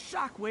uses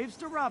shockwaves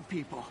to rob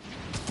people.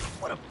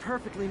 What a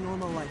perfectly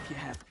normal life you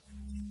have.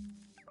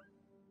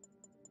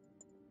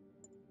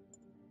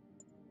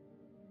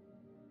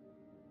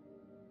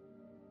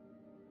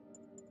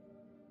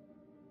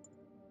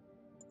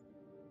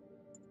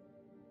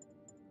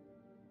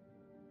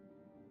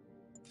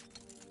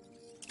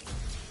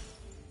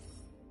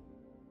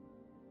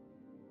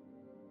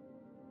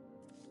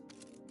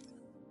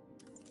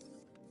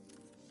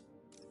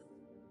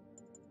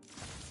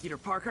 Peter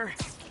Parker.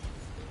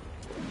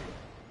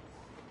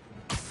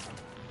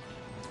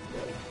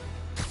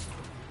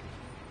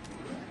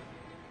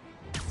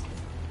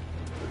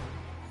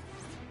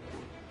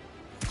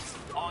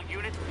 All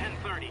units,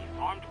 10:30.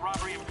 Armed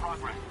robbery in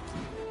progress.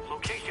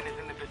 Location is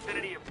in the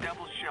vicinity of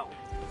Devil's Shelf.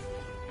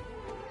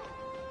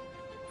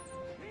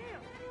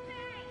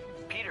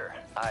 Peter,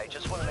 I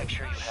just want to make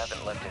sure you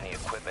haven't left any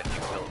equipment you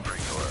built for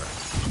your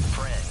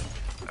friend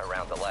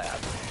around the lab.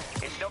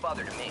 It's no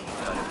bother to me,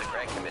 but if the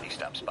Grant Committee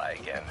stops by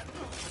again...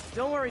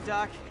 Don't worry,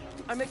 Doc.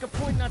 I make a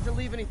point not to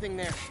leave anything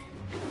there.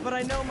 But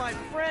I know my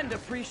friend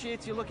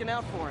appreciates you looking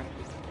out for him.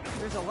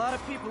 There's a lot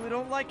of people who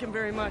don't like him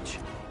very much.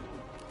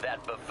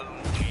 That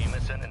buffoon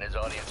Jameson and his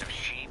audience of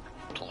sheep?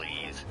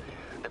 Please.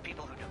 The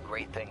people who do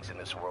great things in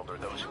this world are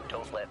those who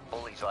don't let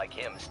bullies like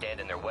him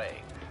stand in their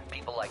way.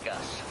 People like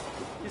us.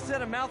 You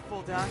said a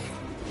mouthful, Doc.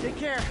 Take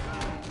care.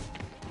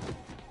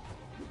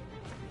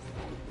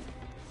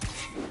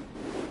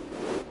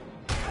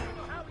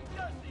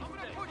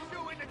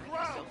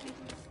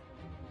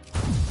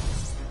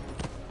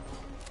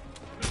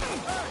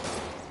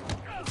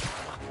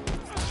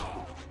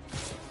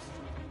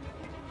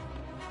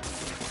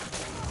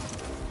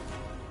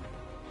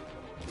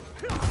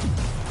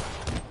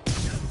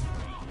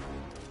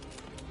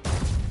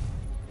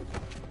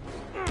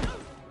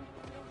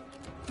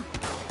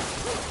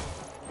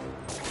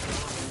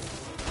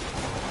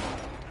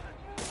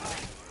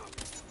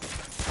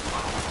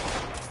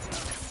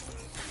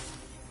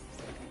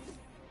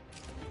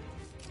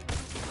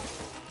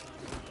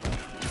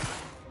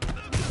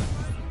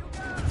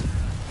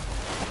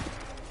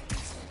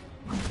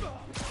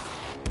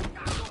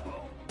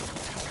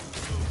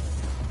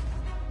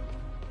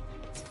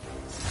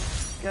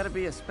 Gotta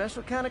be a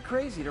special kind of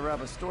crazy to rob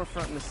a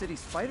storefront in the city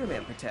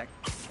Spider-Man protects.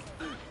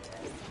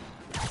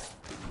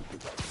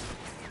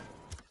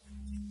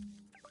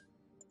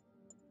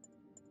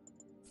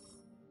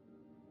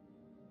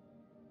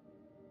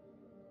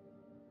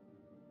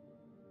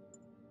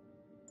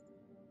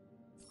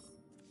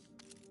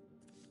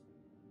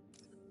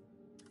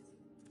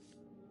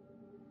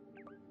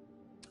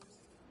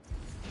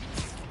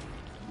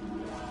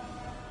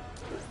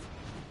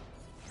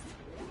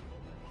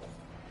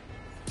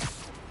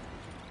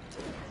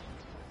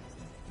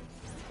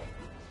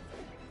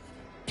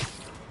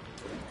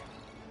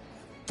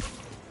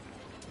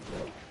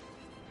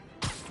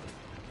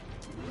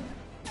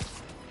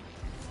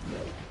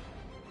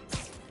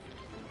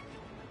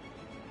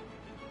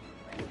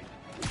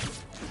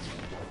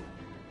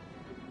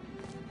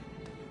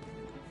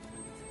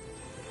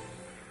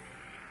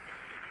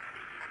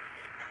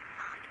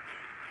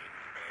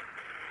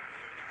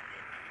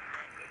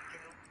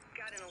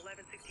 Got an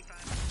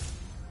 1165.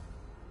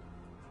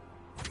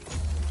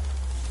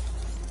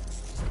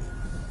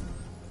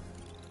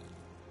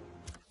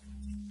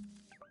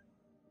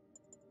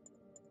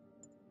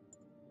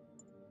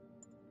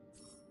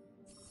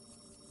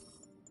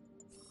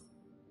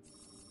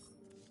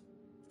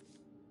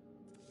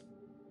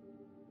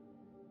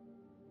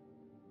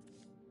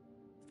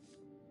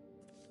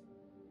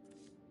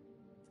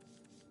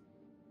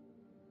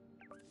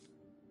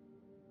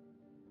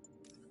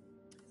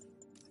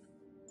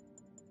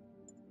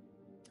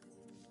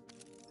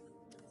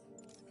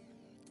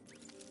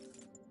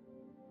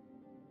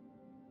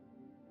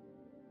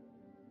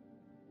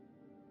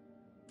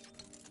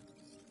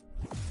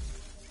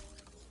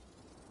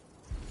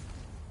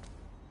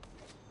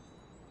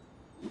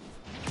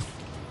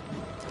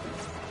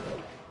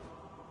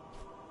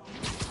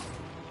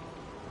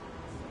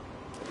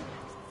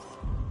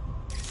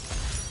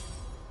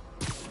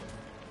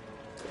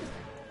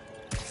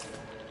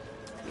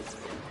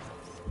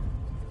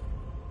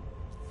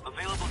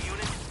 Available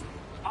units,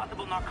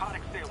 possible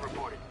narcotics sale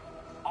reported.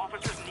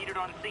 Officers needed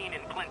on scene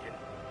in Clinton.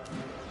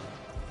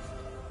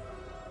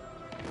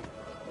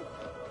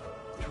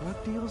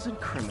 Drug deals and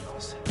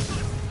criminals.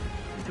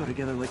 They go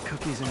together like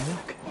cookies and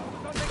milk.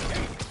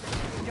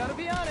 Gotta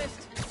be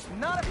honest, I'm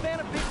not a fan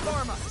of Big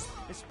Pharma.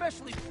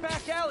 Especially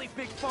back alley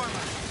Big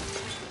Pharma.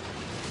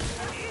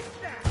 What is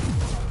that?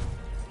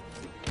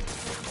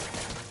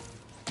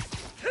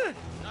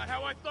 Not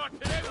how I thought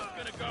today was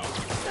gonna go.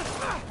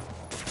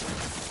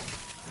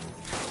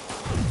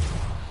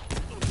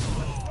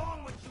 What's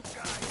wrong with you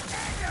guys?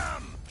 Hang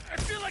 'em! I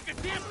feel like a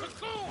damn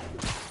cocoon!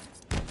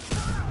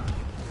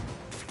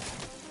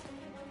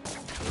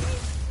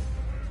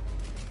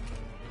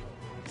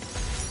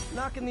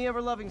 Knocking the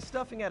ever-loving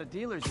stuffing out of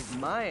dealers is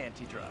my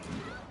anti-drug.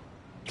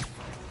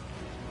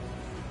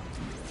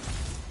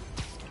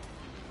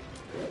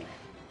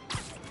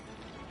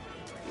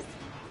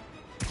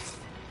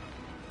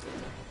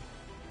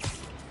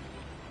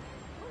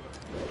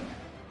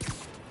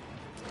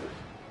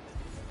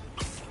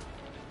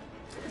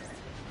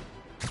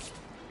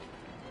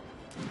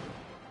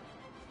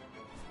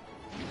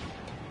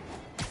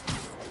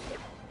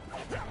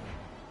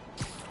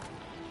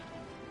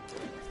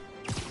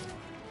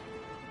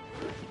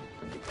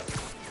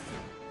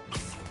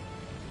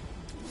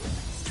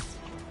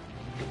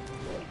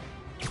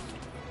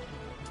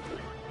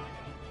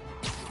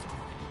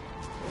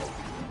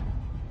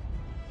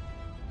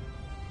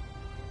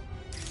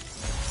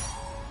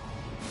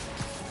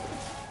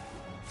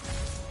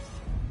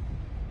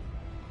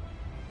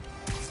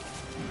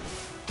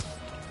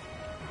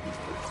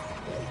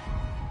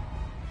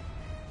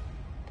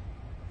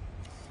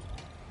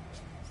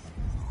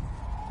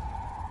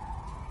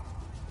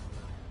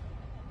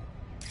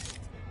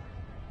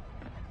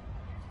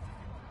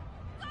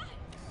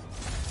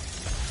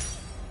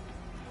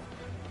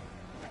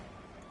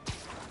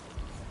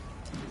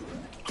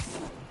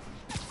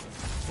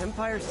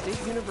 Empire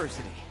State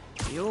University,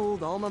 the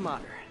old alma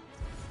mater,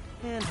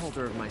 and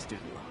holder of my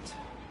student loans.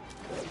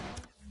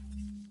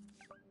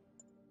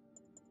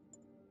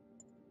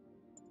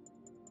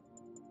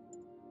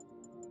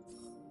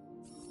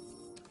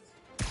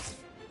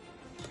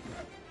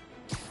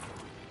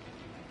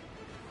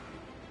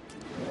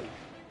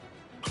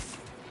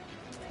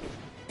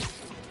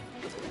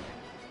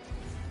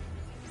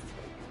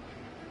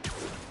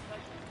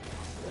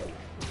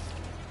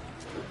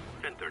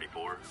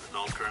 4,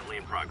 assault currently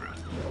in progress.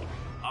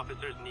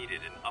 Officers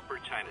needed in Upper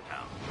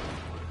Chinatown.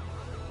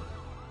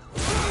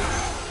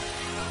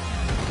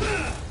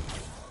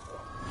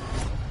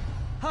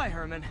 Hi,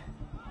 Herman.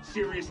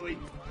 Seriously?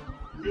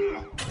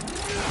 Give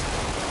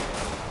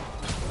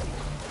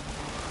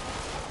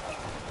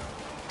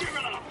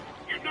it up!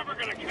 You're never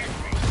gonna catch me!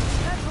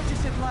 That's what you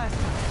said last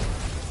time.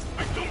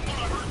 I don't want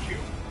to hurt you!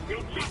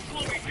 You'll just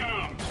slow me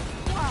down!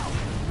 Wow,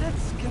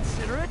 that's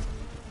considerate.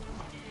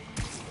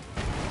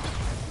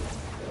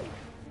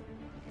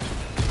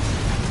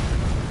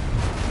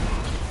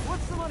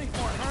 What's the money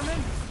for, Herman?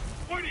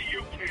 Why do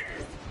you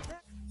care?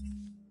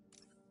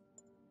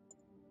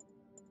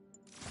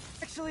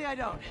 Actually, I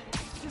don't.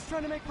 Just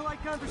trying to make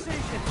polite conversation.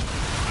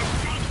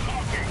 I'm done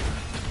talking!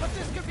 But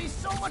this could be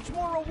so much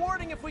more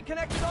rewarding if we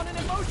connected on an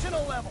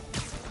emotional level.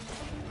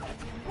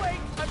 Wait,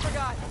 I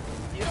forgot.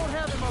 You don't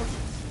have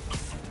emotions.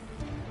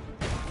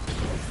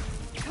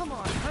 Come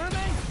on,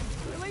 Herman.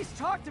 At least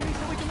talk to me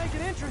so we can make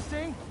it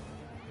interesting.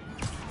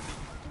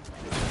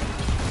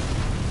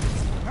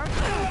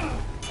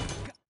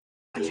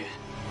 Gotcha.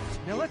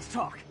 Now let's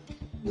talk.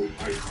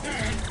 I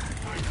said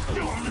I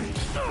don't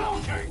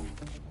talking!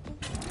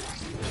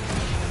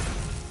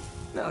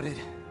 Noted.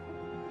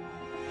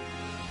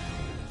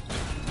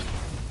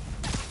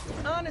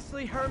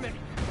 Honestly, Herman,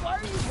 why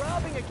are you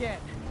robbing again?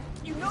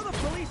 You know the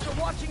police are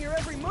watching your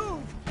every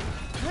move.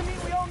 I mean,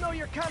 we all know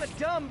you're kind of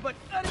dumb, but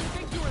I didn't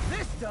think you were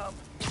this dumb.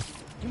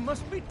 You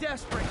must be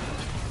desperate,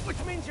 which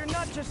means you're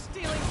not just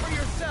stealing for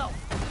yourself.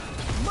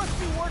 You must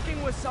be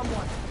working with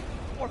someone,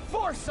 or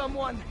for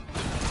someone.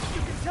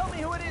 You can tell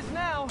me who it is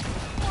now,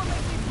 or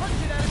make me punch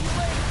it out of you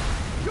later.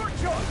 Your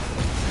choice.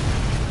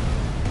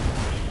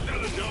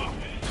 Said enough!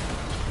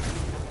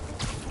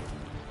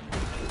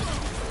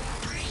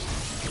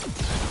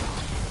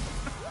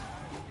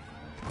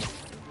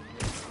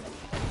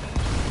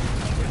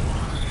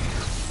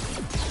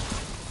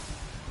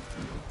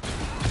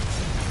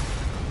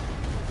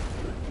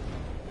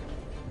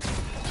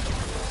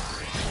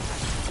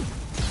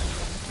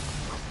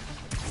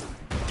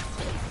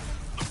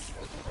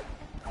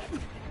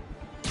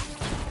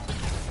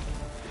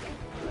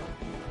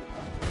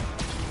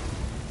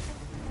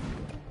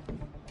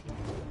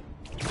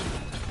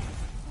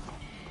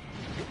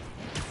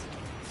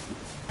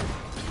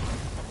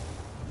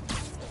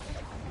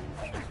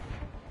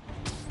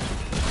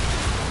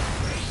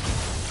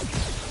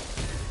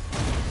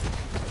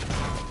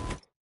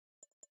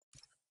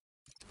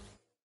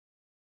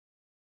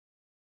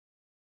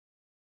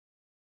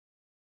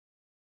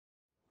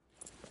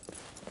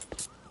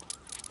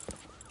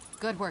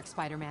 Good work,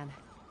 Spider-Man.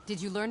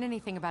 Did you learn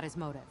anything about his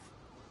motive?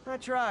 I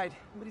tried,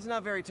 but he's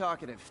not very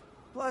talkative.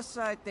 Plus,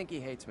 I think he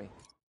hates me.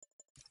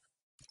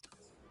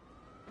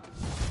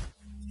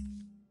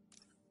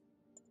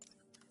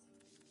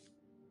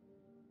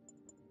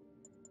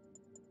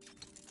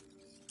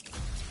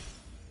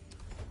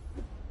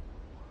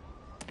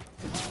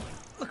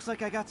 Looks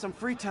like I got some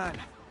free time.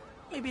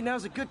 Maybe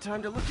now's a good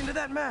time to look into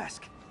that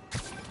mask.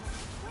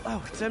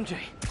 Oh, it's MJ.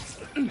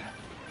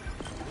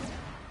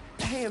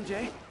 Hey,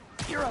 MJ.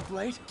 You're up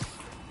late.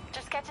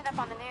 Just catching up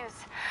on the news.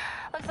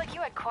 Looks like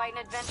you had quite an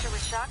adventure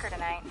with Shocker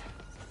tonight.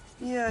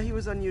 Yeah, he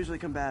was unusually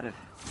combative.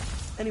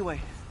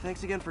 Anyway,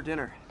 thanks again for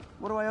dinner.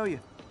 What do I owe you?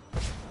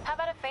 How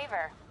about a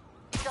favor?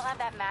 You still have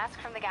that mask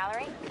from the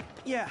gallery?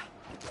 Yeah.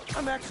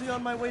 I'm actually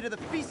on my way to the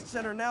Feast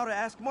Center now to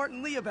ask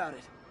Martin Lee about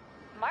it.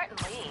 Martin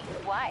Lee?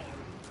 Why?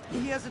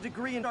 He has a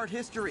degree in art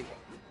history.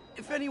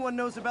 If anyone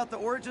knows about the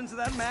origins of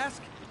that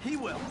mask, he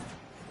will.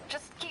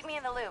 Just keep me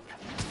in the loop.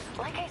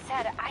 Like I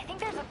said, I think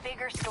there's a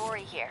bigger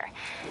story here,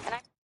 and I...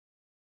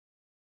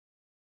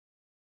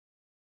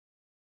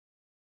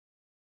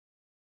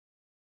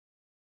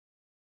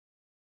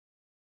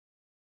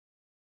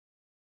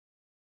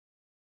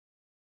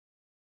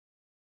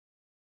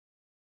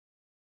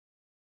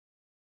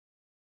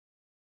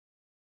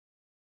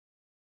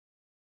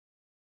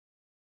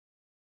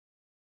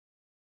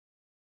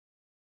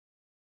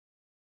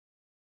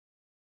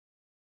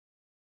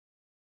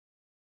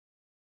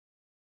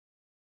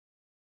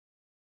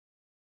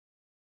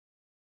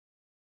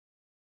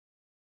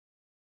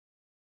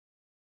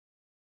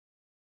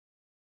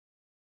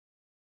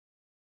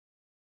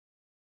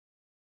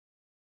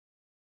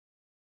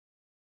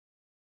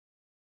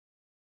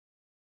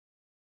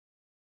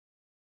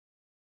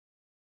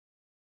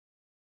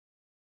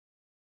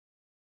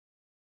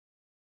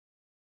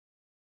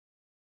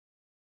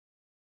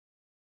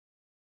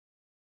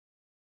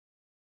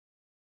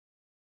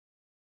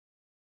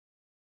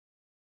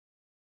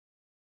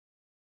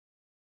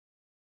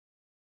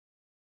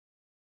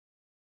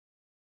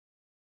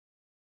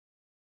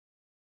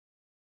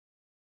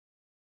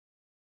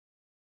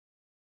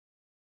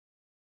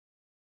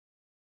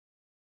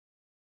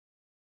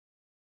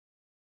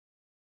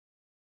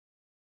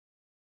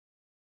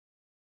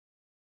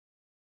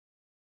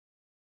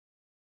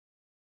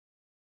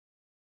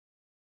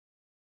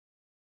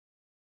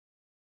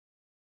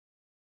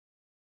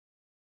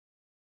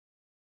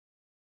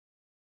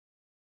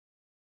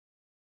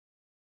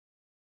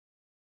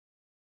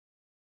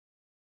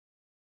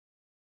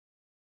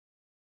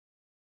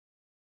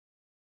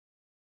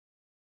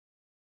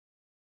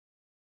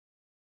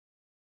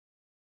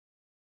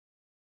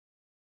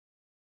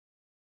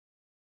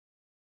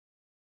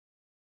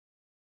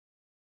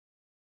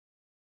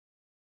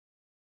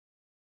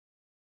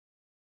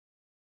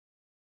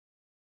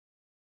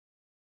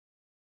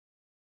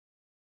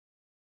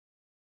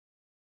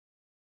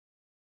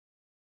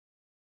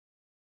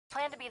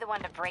 Plan to be the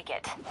one to break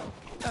it.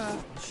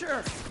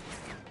 Sure.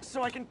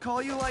 So I can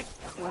call you, like,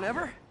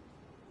 whenever?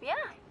 Yeah,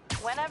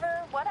 whenever,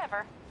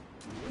 whatever.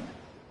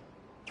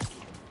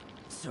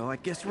 So I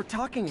guess we're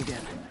talking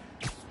again.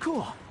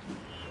 Cool.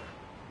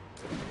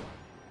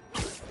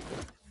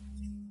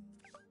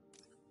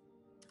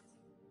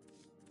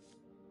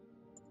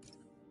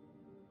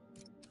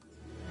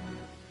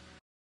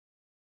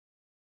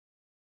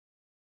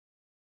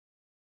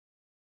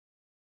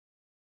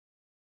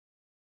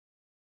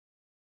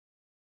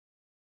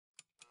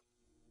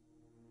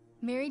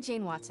 Mary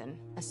Jane Watson,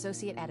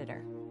 Associate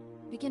Editor.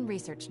 Begin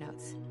research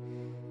notes.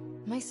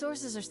 My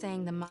sources are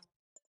saying the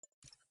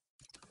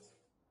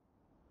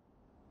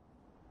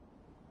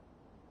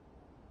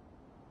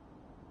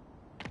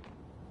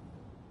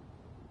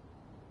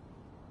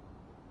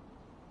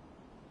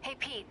Hey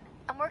Pete,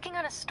 I'm working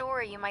on a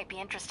story you might be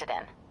interested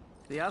in.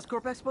 The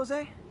Oscorp expose?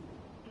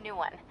 New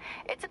one.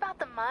 It's about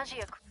the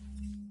Maggia...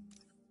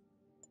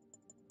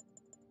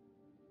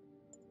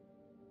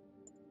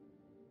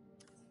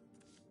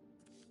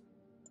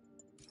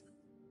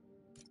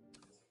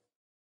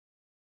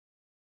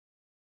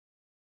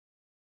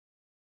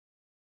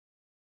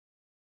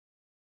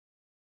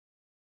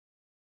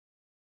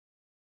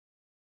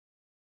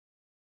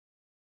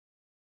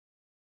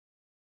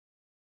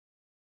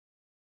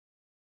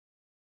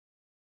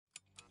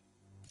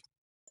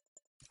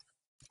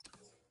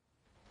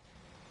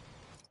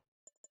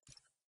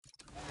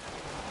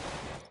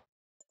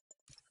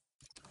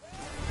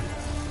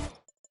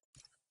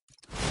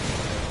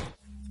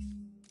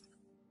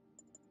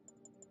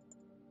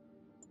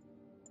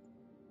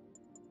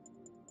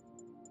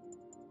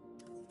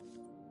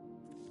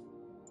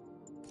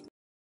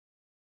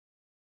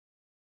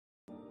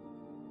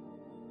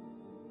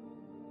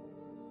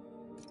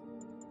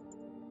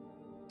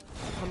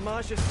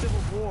 Maggia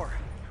civil war.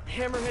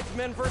 Hammerhead's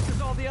men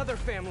versus all the other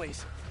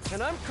families.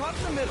 And I'm caught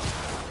in the middle.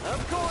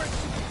 Of course.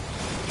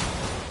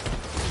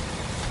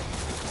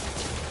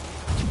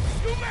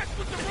 You messed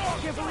with the wrong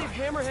I can't believe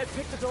Hammerhead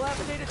picked a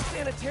dilapidated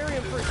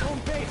sanitarium for his home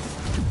base.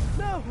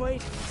 No,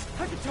 wait.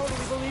 I could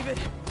totally believe it.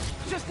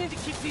 Just need to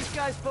keep these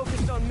guys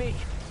focused on me,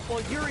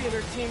 while Yuri and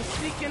her team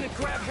sneak in and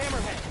grab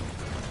Hammerhead.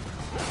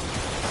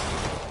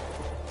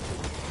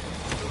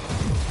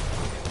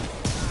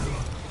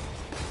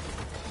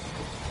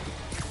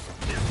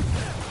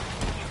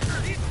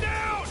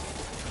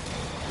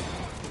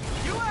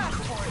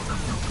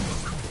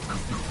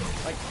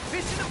 Like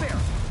fish in a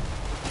barrel.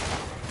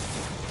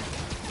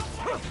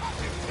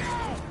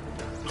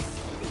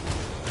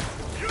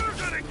 You're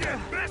gonna get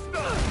messed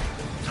up!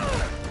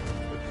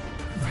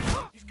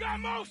 He's got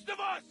most of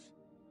us!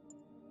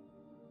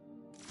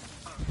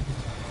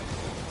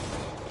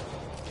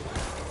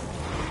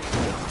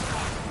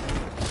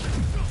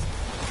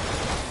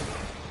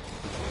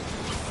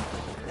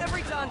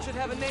 Every Don should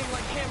have a name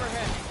like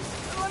Hammerhead.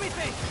 Let me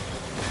think.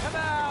 How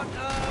about,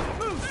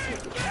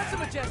 Moose? That's a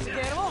majestic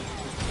animal.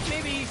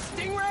 Maybe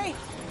Stingray?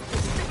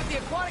 Stick with the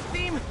aquatic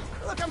theme?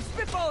 Look, I'm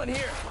spitballing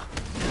here.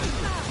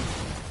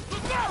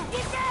 Look out!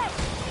 Look out!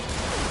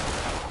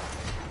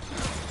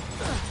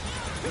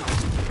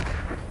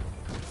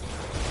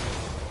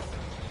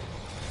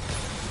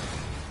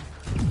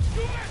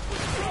 You messed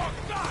with the wrong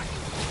side!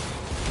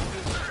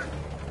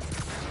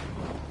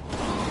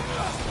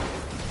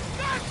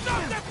 Got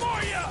something for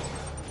you!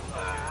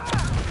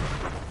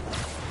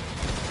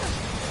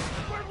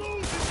 We're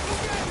losing!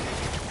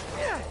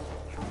 Okay!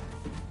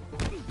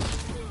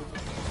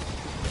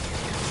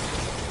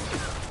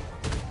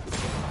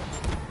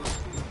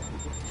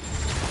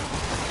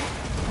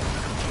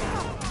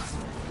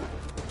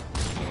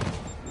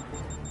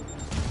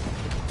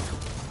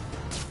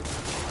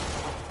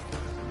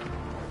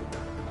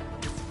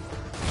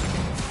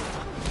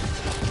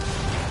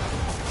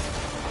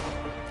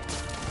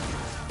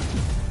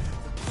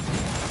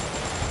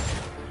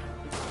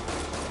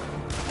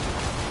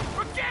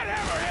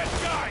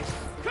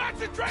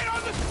 Concentrate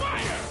on the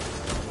spire!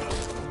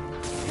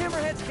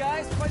 Hammerhead's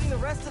guys fighting the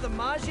rest of the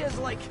Maggia is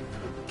like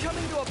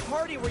coming to a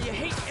party where you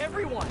hate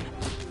everyone.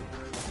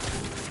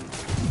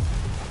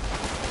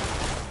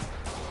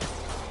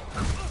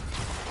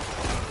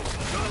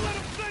 Don't let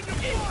him send you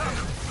forward!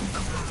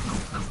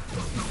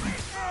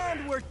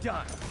 And we're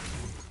done.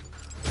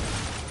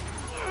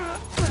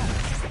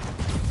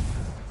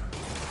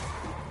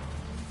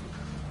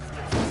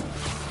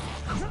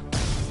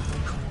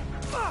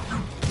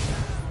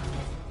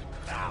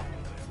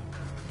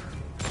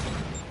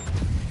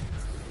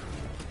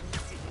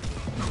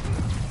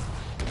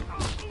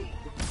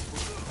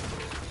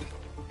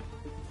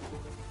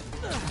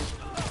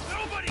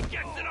 Nobody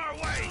gets in our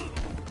way!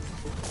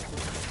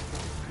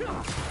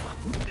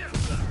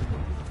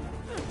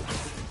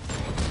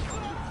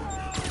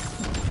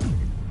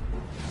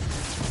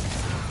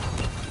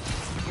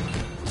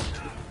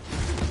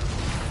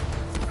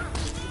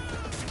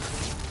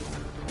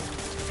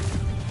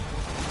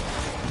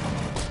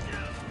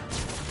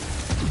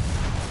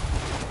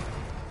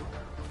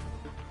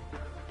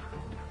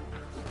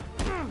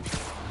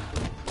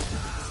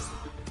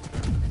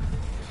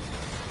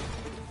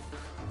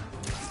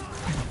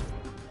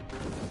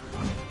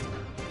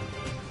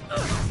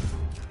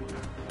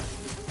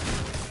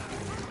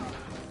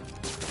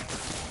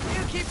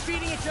 You keep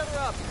beating each other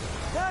up.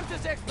 I'm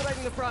just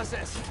expediting the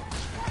process.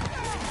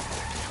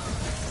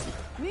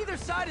 Neither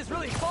side has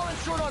really fallen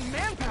short on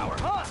manpower,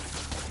 huh?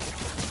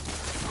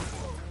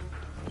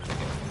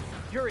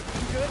 Yuri,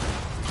 you good?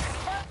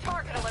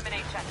 Target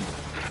elimination.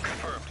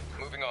 Confirmed.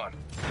 Moving on.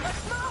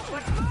 Let's move!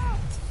 Let's move!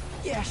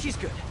 Yeah, she's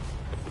good.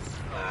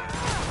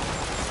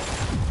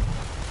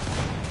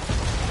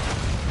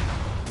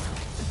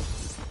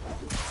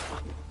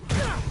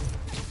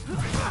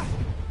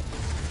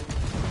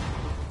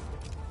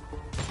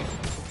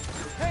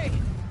 Hey,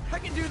 I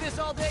can do this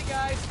all day,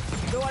 guys,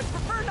 though I'd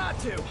prefer not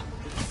to.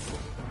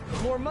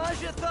 More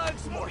Maja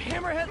thugs, more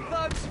Hammerhead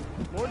thugs,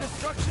 more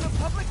destruction of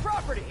public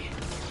property.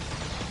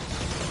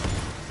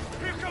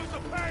 Here comes the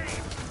pain!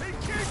 He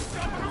keeps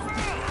coming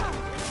around!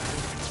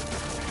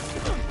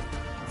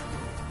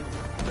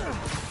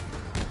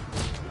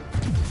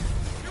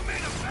 You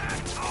made a bad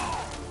call!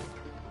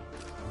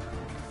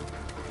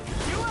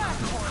 You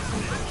act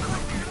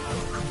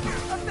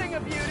a thing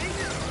of beauty.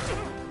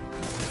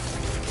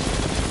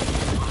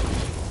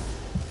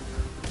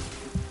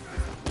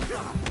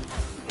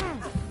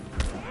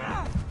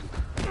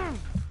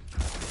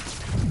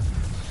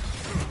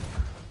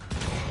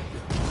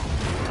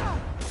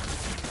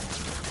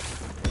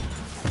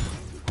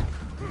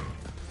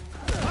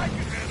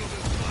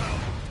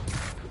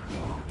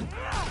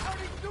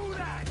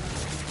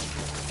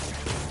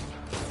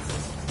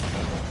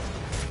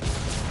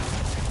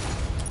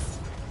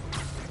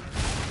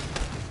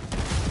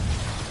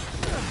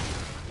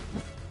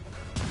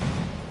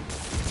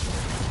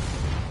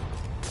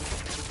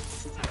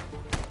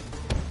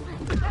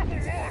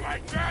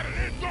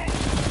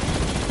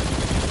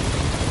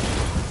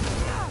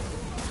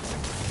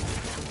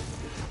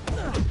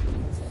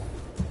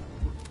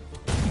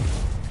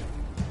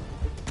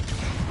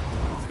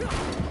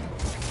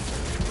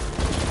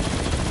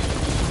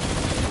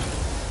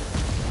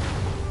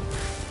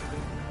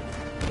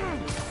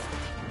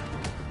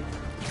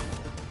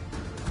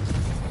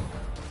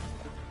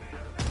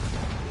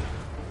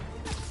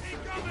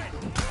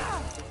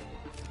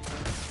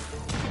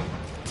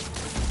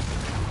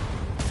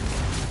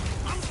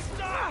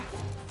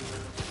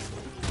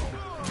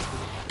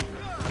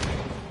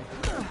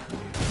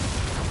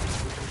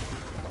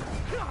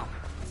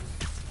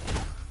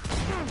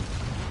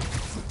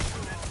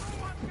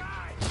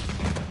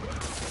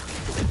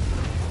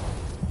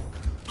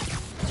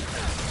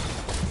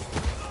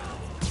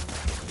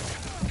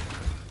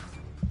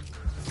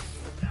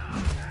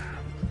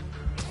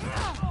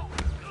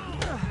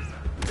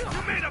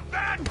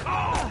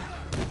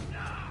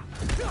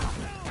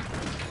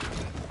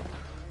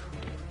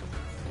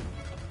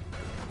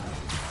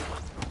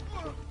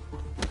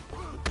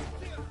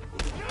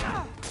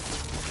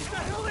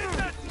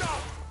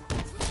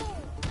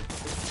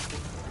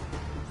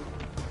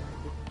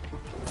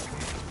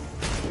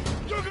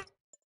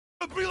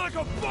 Like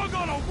a bug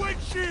on a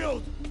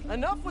windshield!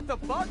 Enough with the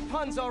bug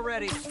puns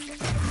already!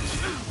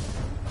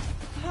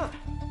 Huh.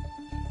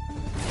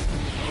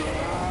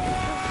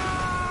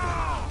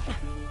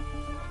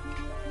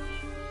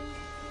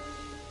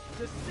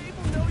 Does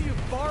Sable know you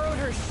borrowed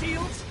her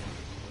shields?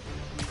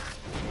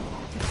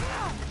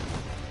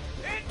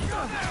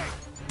 Incoming!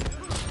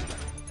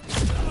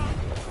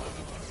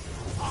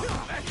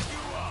 I'll mess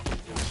you up!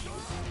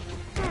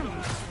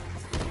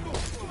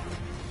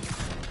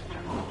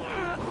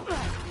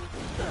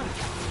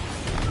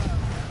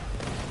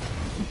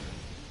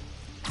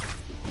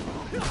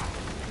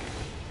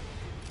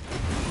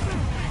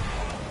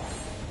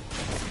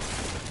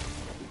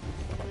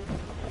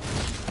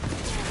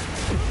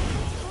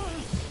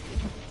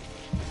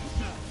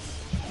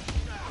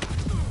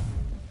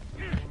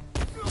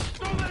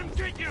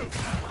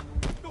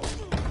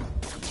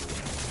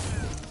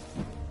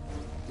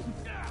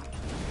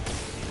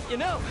 You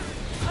know,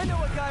 I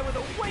know a guy with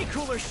a way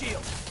cooler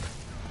shield.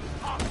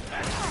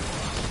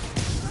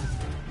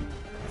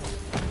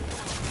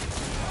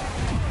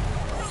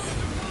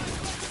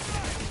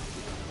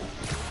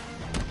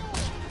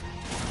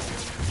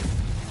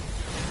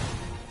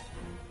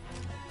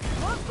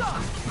 What's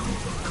up?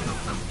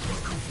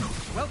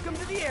 Welcome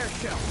to the air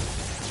show.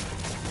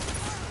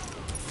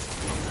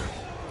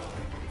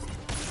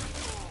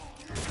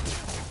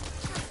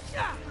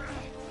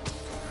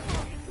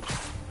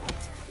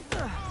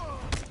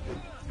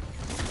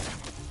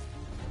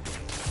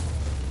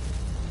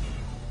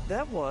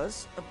 That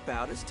was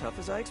about as tough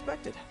as I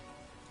expected.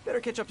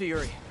 Better catch up to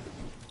Yuri.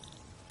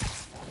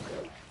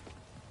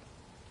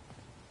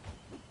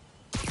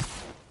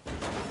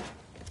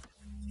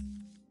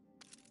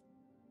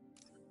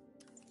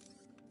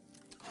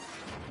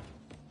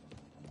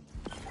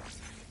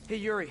 Hey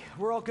Yuri,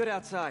 we're all good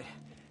outside.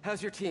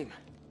 How's your team?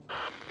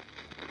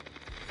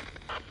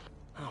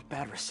 Oh,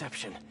 bad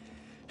reception.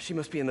 She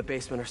must be in the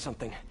basement or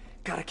something.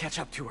 Gotta catch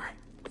up to her.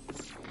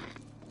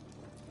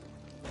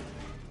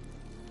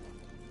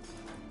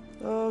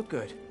 Oh,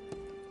 good.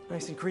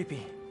 Nice and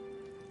creepy.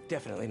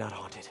 Definitely not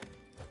haunted.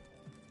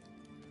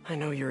 I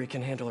know Yuri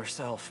can handle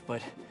herself,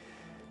 but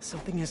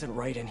Something isn't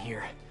right in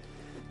here.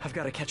 I've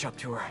got to catch up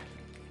to her.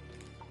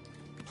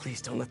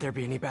 Please don't let there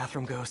be any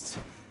bathroom ghosts.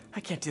 I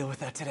can't deal with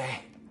that today.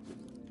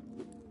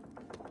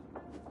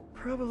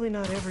 Probably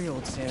not every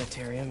old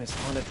sanitarium is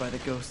haunted by the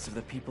ghosts of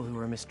the people who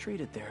were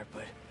mistreated there,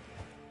 but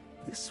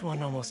this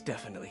one almost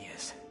definitely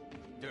is.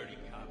 Dirty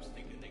cops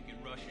thinking they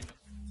can rush in.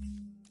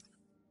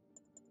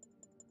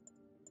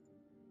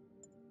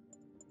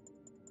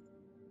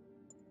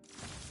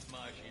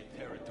 Maggia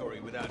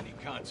territory without any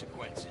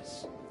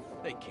consequences.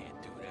 They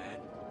can't do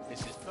that.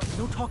 This is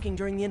no talking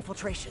during the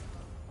infiltration.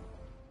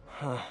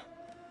 Huh.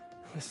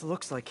 This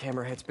looks like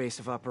Hammerhead's base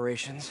of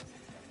operations,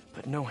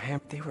 but no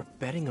they were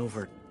betting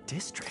over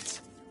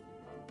districts.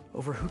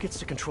 Over who gets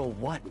to control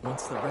what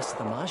once the rest of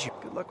the Maggia.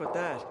 Good luck with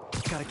that.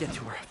 Gotta get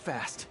to her,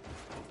 fast.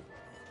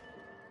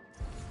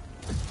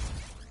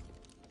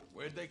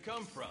 Where'd they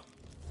come from?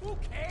 Who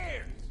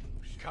cares?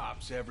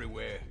 Cops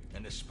everywhere,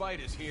 and the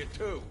Spider's here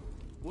too.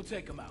 We'll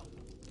take them out.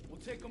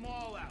 We'll take them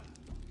all out.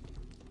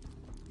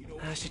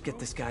 I should get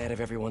this guy out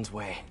of everyone's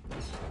way.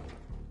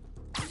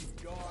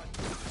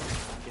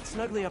 Get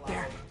snugly up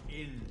there.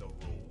 In the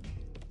room.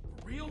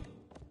 Real?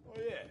 Oh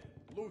yeah,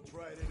 Lou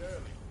tried it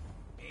early.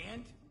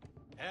 And?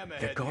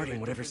 They're guarding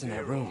whatever's in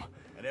that room.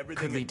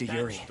 Could lead to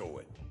Yuri.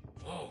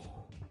 Whoa.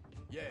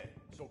 Yeah,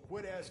 so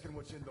quit asking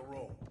what's in the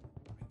room.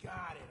 I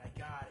got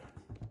it.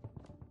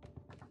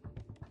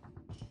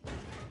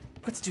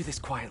 Let's do this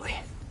quietly.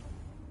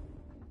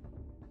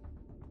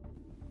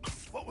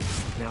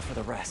 Now for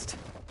the rest.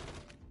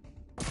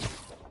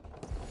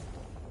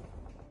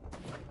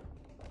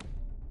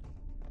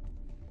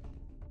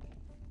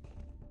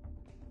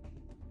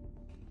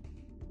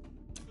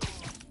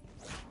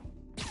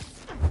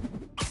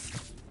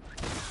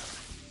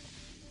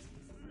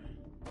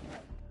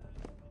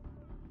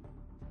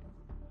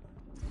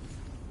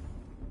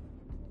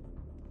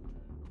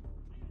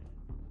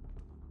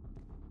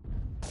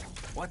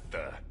 What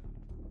the?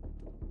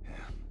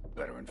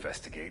 Better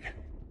investigate.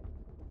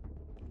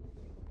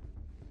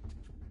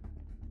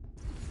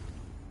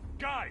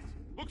 Guys,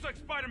 looks like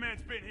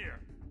Spider-Man's been here.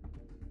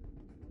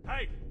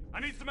 Hey, I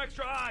need some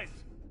extra eyes.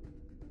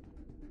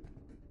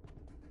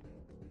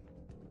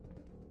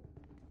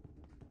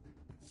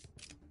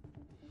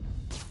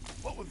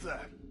 What was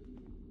that?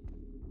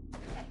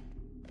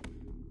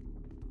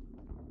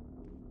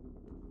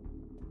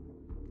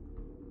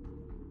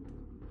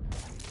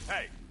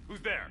 Hey,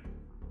 who's there?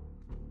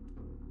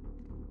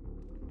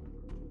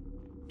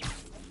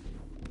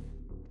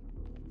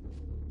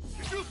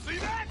 Did you see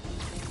that?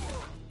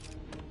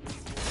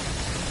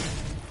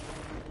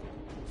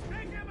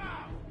 Take him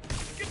out!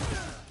 Get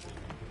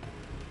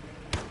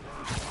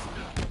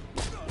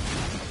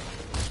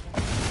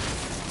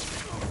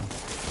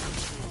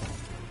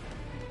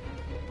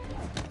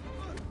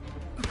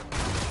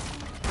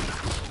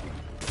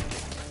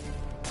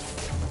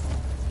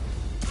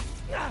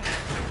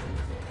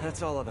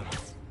That's all of them.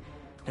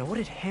 Now what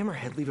did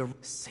Hammerhead leave a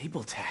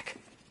Sable-Tac?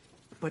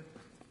 But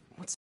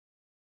what's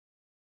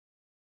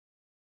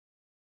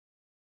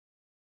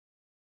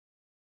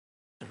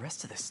the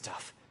rest of this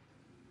stuff?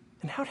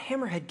 And how'd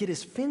Hammerhead get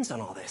his fins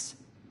on all this?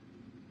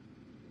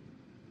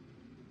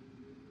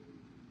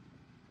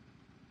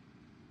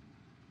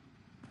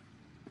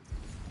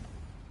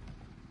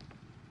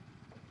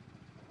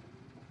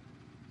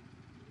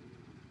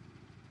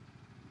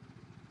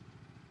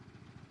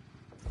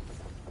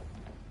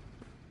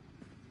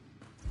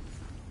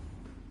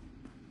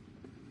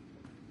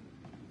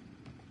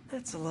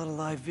 That's a lot of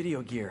live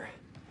video gear.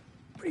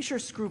 Pretty sure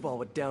Screwball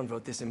would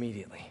downvote this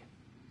immediately.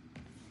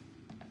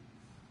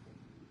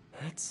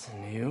 That's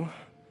new.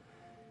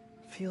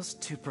 Feels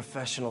too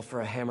professional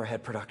for a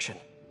Hammerhead production.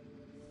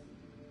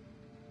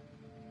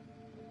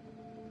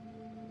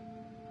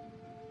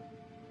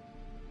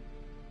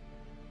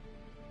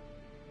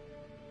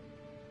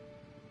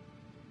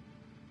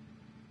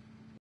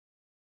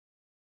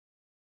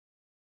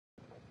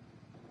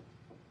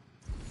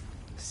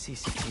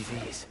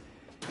 CCTVs.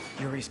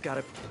 Yuri's got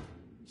it.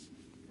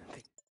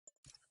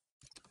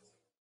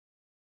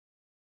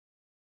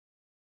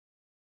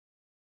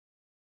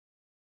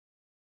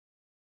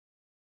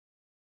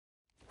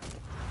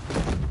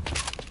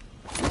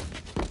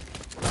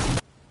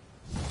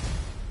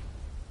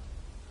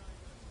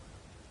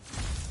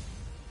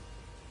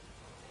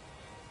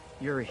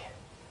 Yuri,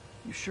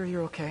 you sure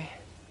you're okay?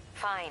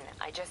 Fine.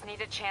 I just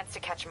need a chance to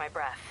catch my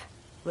breath.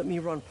 Let me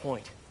run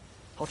point.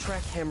 I'll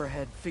track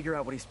Hammerhead, figure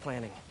out what he's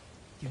planning.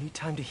 You need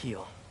time to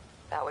heal.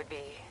 That would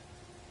be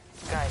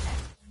good.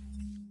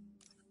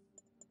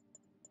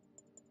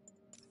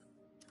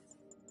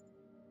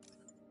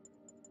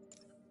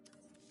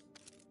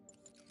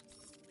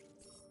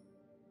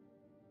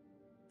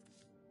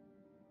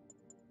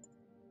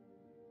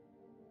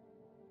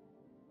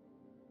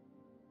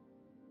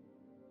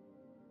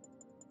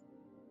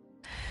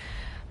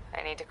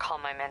 I need to call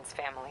my men's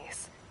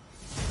families.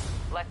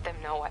 Let them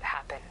know what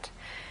happened.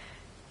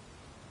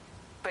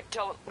 But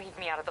don't leave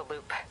me out of the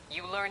loop.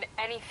 You learn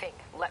anything,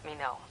 let me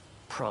know.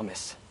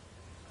 Promise.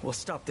 We'll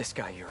stop this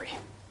guy, Yuri.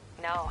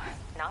 No,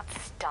 not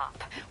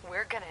stop.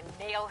 We're gonna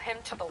nail him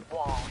to the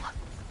wall.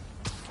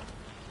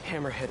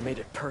 Hammerhead made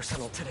it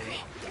personal today.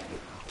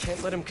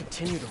 Can't let him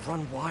continue to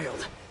run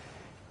wild.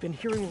 Been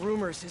hearing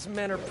rumors his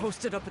men are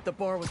posted up at the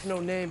bar with no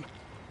name.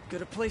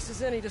 Good a place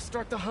as any to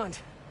start the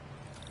hunt.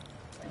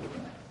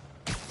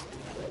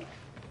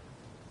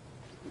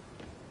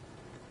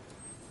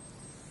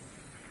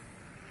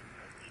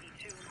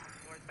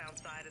 Northbound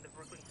side of the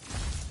Brooklyn.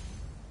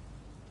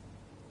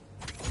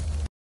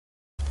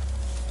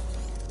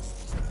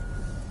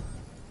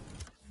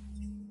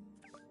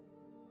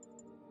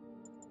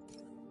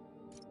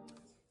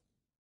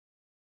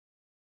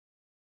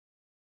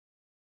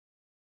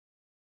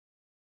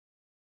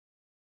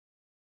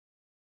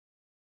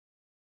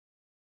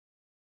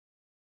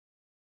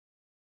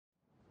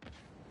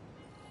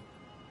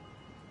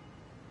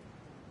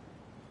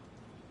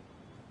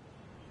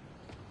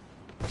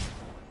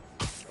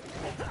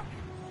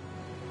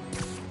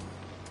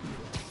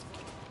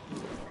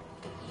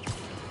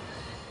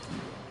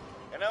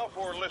 Now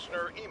for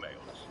listener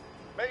emails.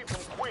 May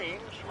from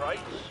Queens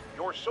writes,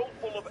 "You're so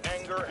full of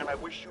anger and I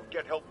wish you'd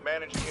get help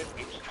managing it.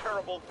 It's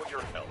terrible for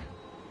your health."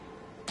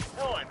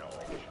 Now I know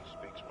she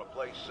speaks from a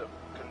place of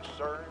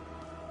concern,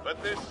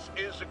 but this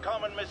is a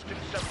common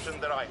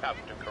misconception that I have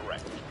to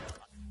correct.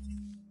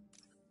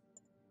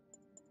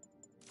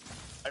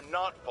 I'm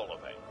not full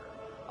of anger.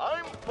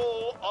 I'm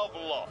full of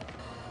love.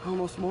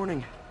 Almost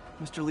morning.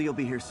 Mr. Lee will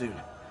be here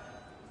soon.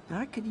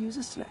 I could use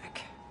a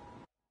snack.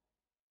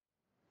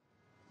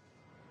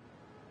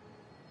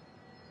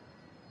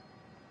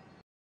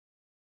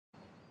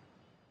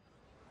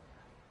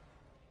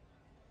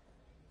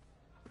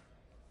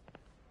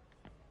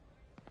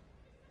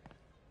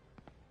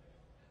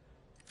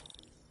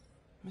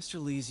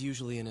 Mr. Lee's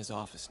usually in his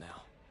office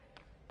now.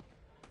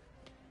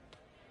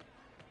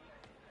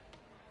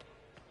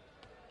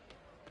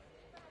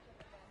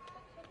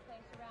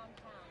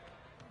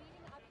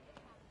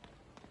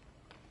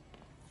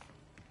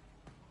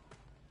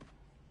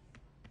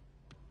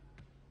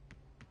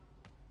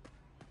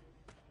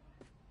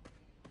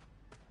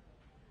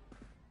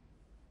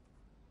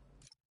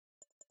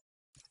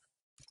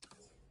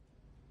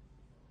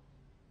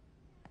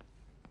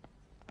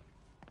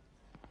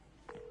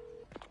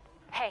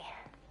 Hey.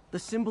 The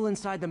symbol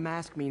inside the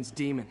mask means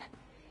demon.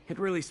 It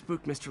really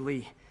spooked Mr.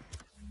 Lee.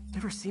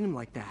 Never seen him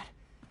like that.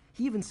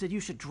 He even said you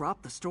should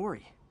drop the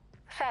story.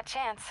 Fat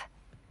chance.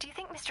 Do you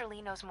think Mr.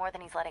 Lee knows more than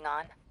he's letting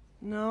on?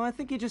 No, I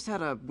think he just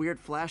had a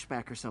weird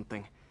flashback or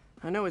something.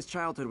 I know his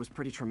childhood was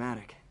pretty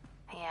traumatic.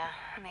 Yeah,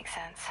 that makes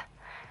sense.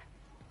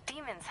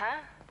 Demons, huh?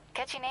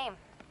 Catchy name.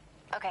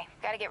 Okay,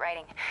 gotta get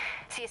writing.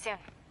 See you soon.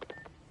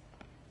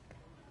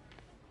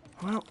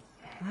 Well,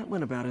 that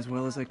went about as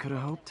well as I could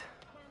have hoped.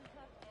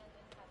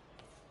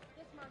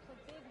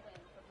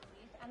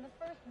 And the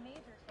first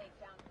major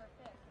takedown for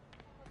Fisk.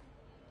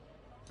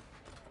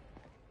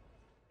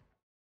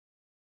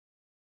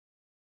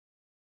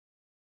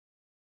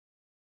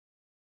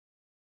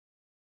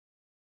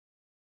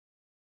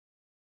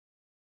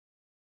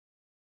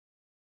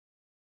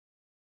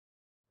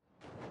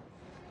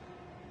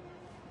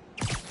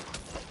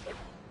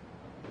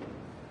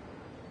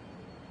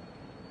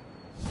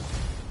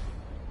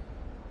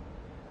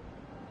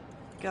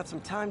 Got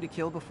some time to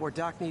kill before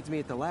Doc needs me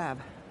at the lab.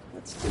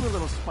 Let's do a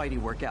little Spidey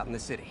workout in the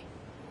city.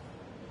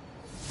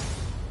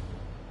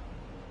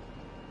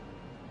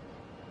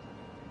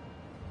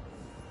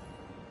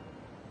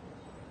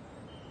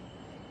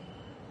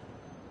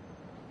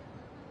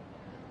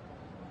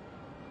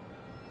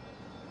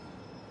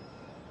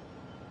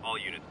 All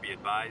units be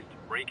advised,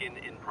 break-in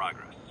in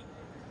progress.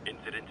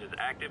 Incident is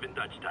active in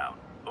Dutchtown.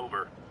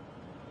 Over.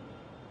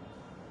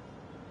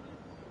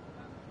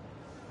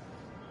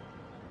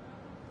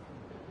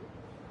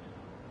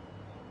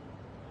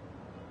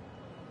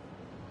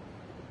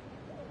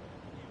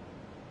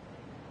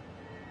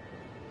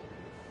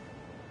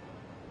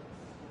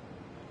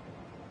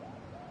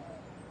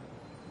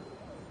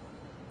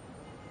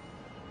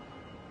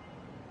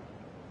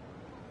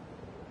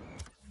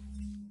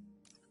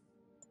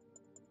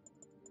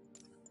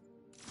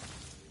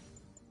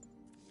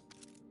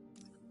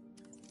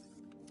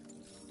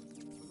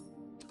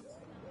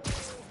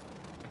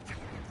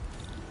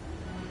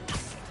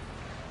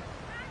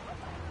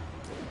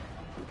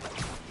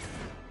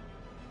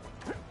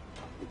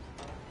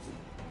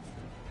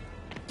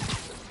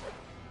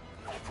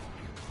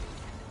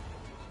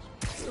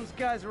 Those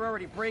guys are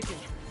already breaking.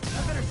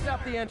 I better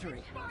stop the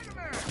entering.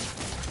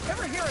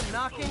 Ever hear a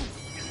knocking?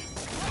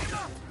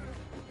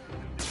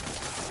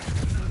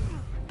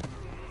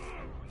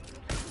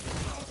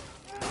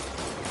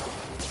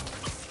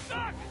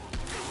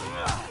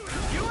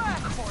 You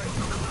asked for it!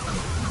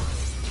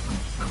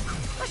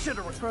 I should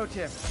have pro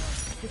tip.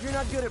 If you're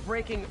not good at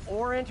breaking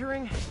or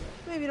entering,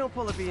 maybe don't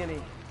pull a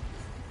B&E.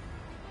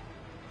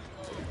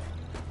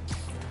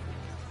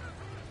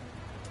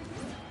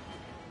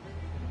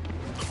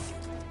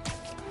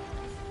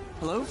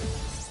 Hello?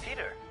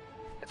 Peter,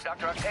 it's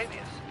Dr.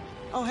 Octavius.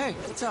 Oh, hey,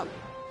 what's up?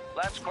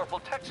 Lance Corporal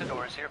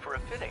Texidor is here for a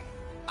fitting.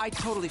 I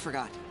totally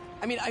forgot.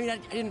 I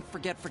didn't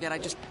forget. I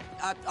just...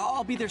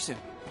 I'll be there soon.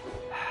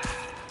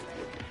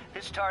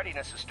 This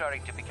tardiness is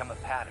starting to become a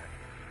pattern.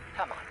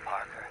 Come on,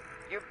 Parker.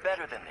 You're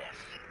better than this.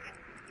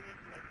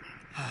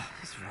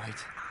 He's right.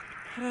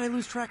 How did I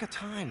lose track of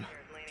time?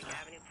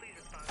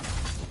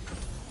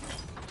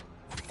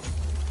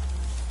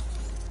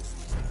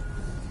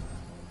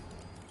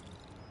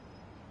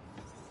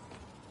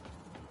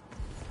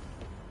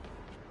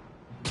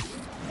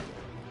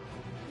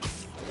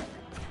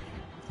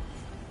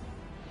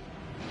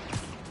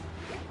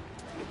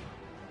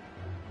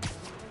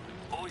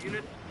 All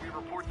units, we have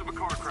reports of a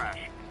car crash.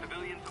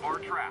 Civilians are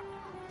trapped.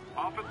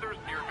 Officers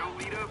near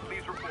Nolita,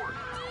 please report.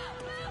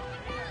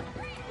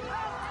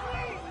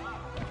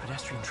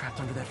 Pedestrian trapped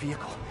under that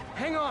vehicle.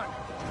 Hang on!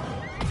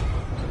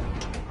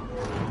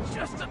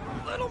 Just a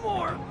little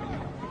more!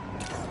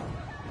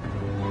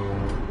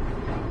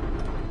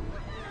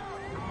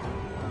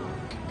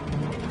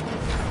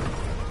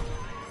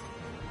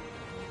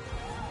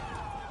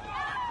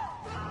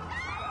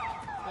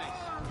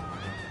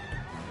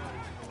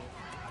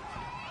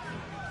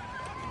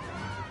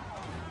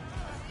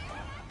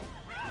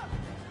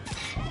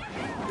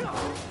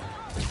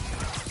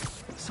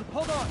 So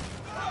hold on!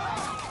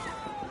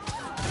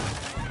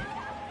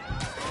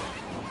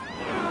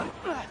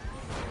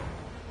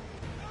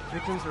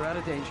 Victims are out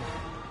of danger.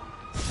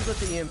 Let's let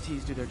the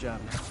EMTs do their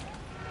job now.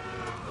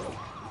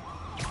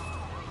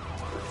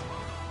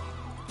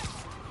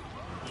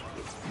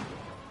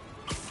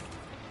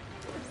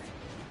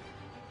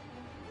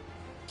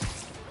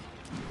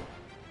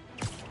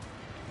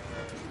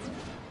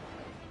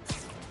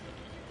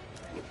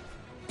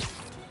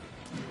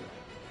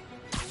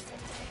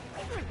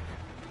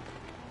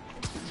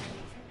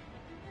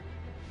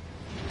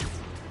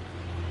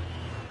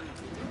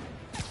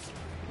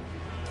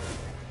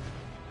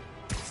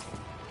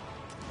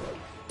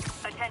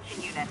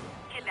 Attention unit.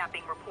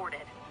 Kidnapping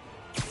reported.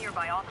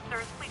 Nearby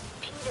officers, please...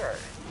 Peter,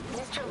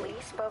 Mr. Lee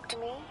spoke to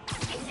me.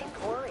 He seemed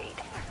worried.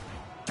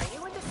 Are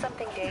you into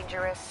something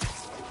dangerous?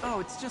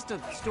 Oh, it's just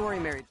a story,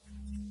 Mary.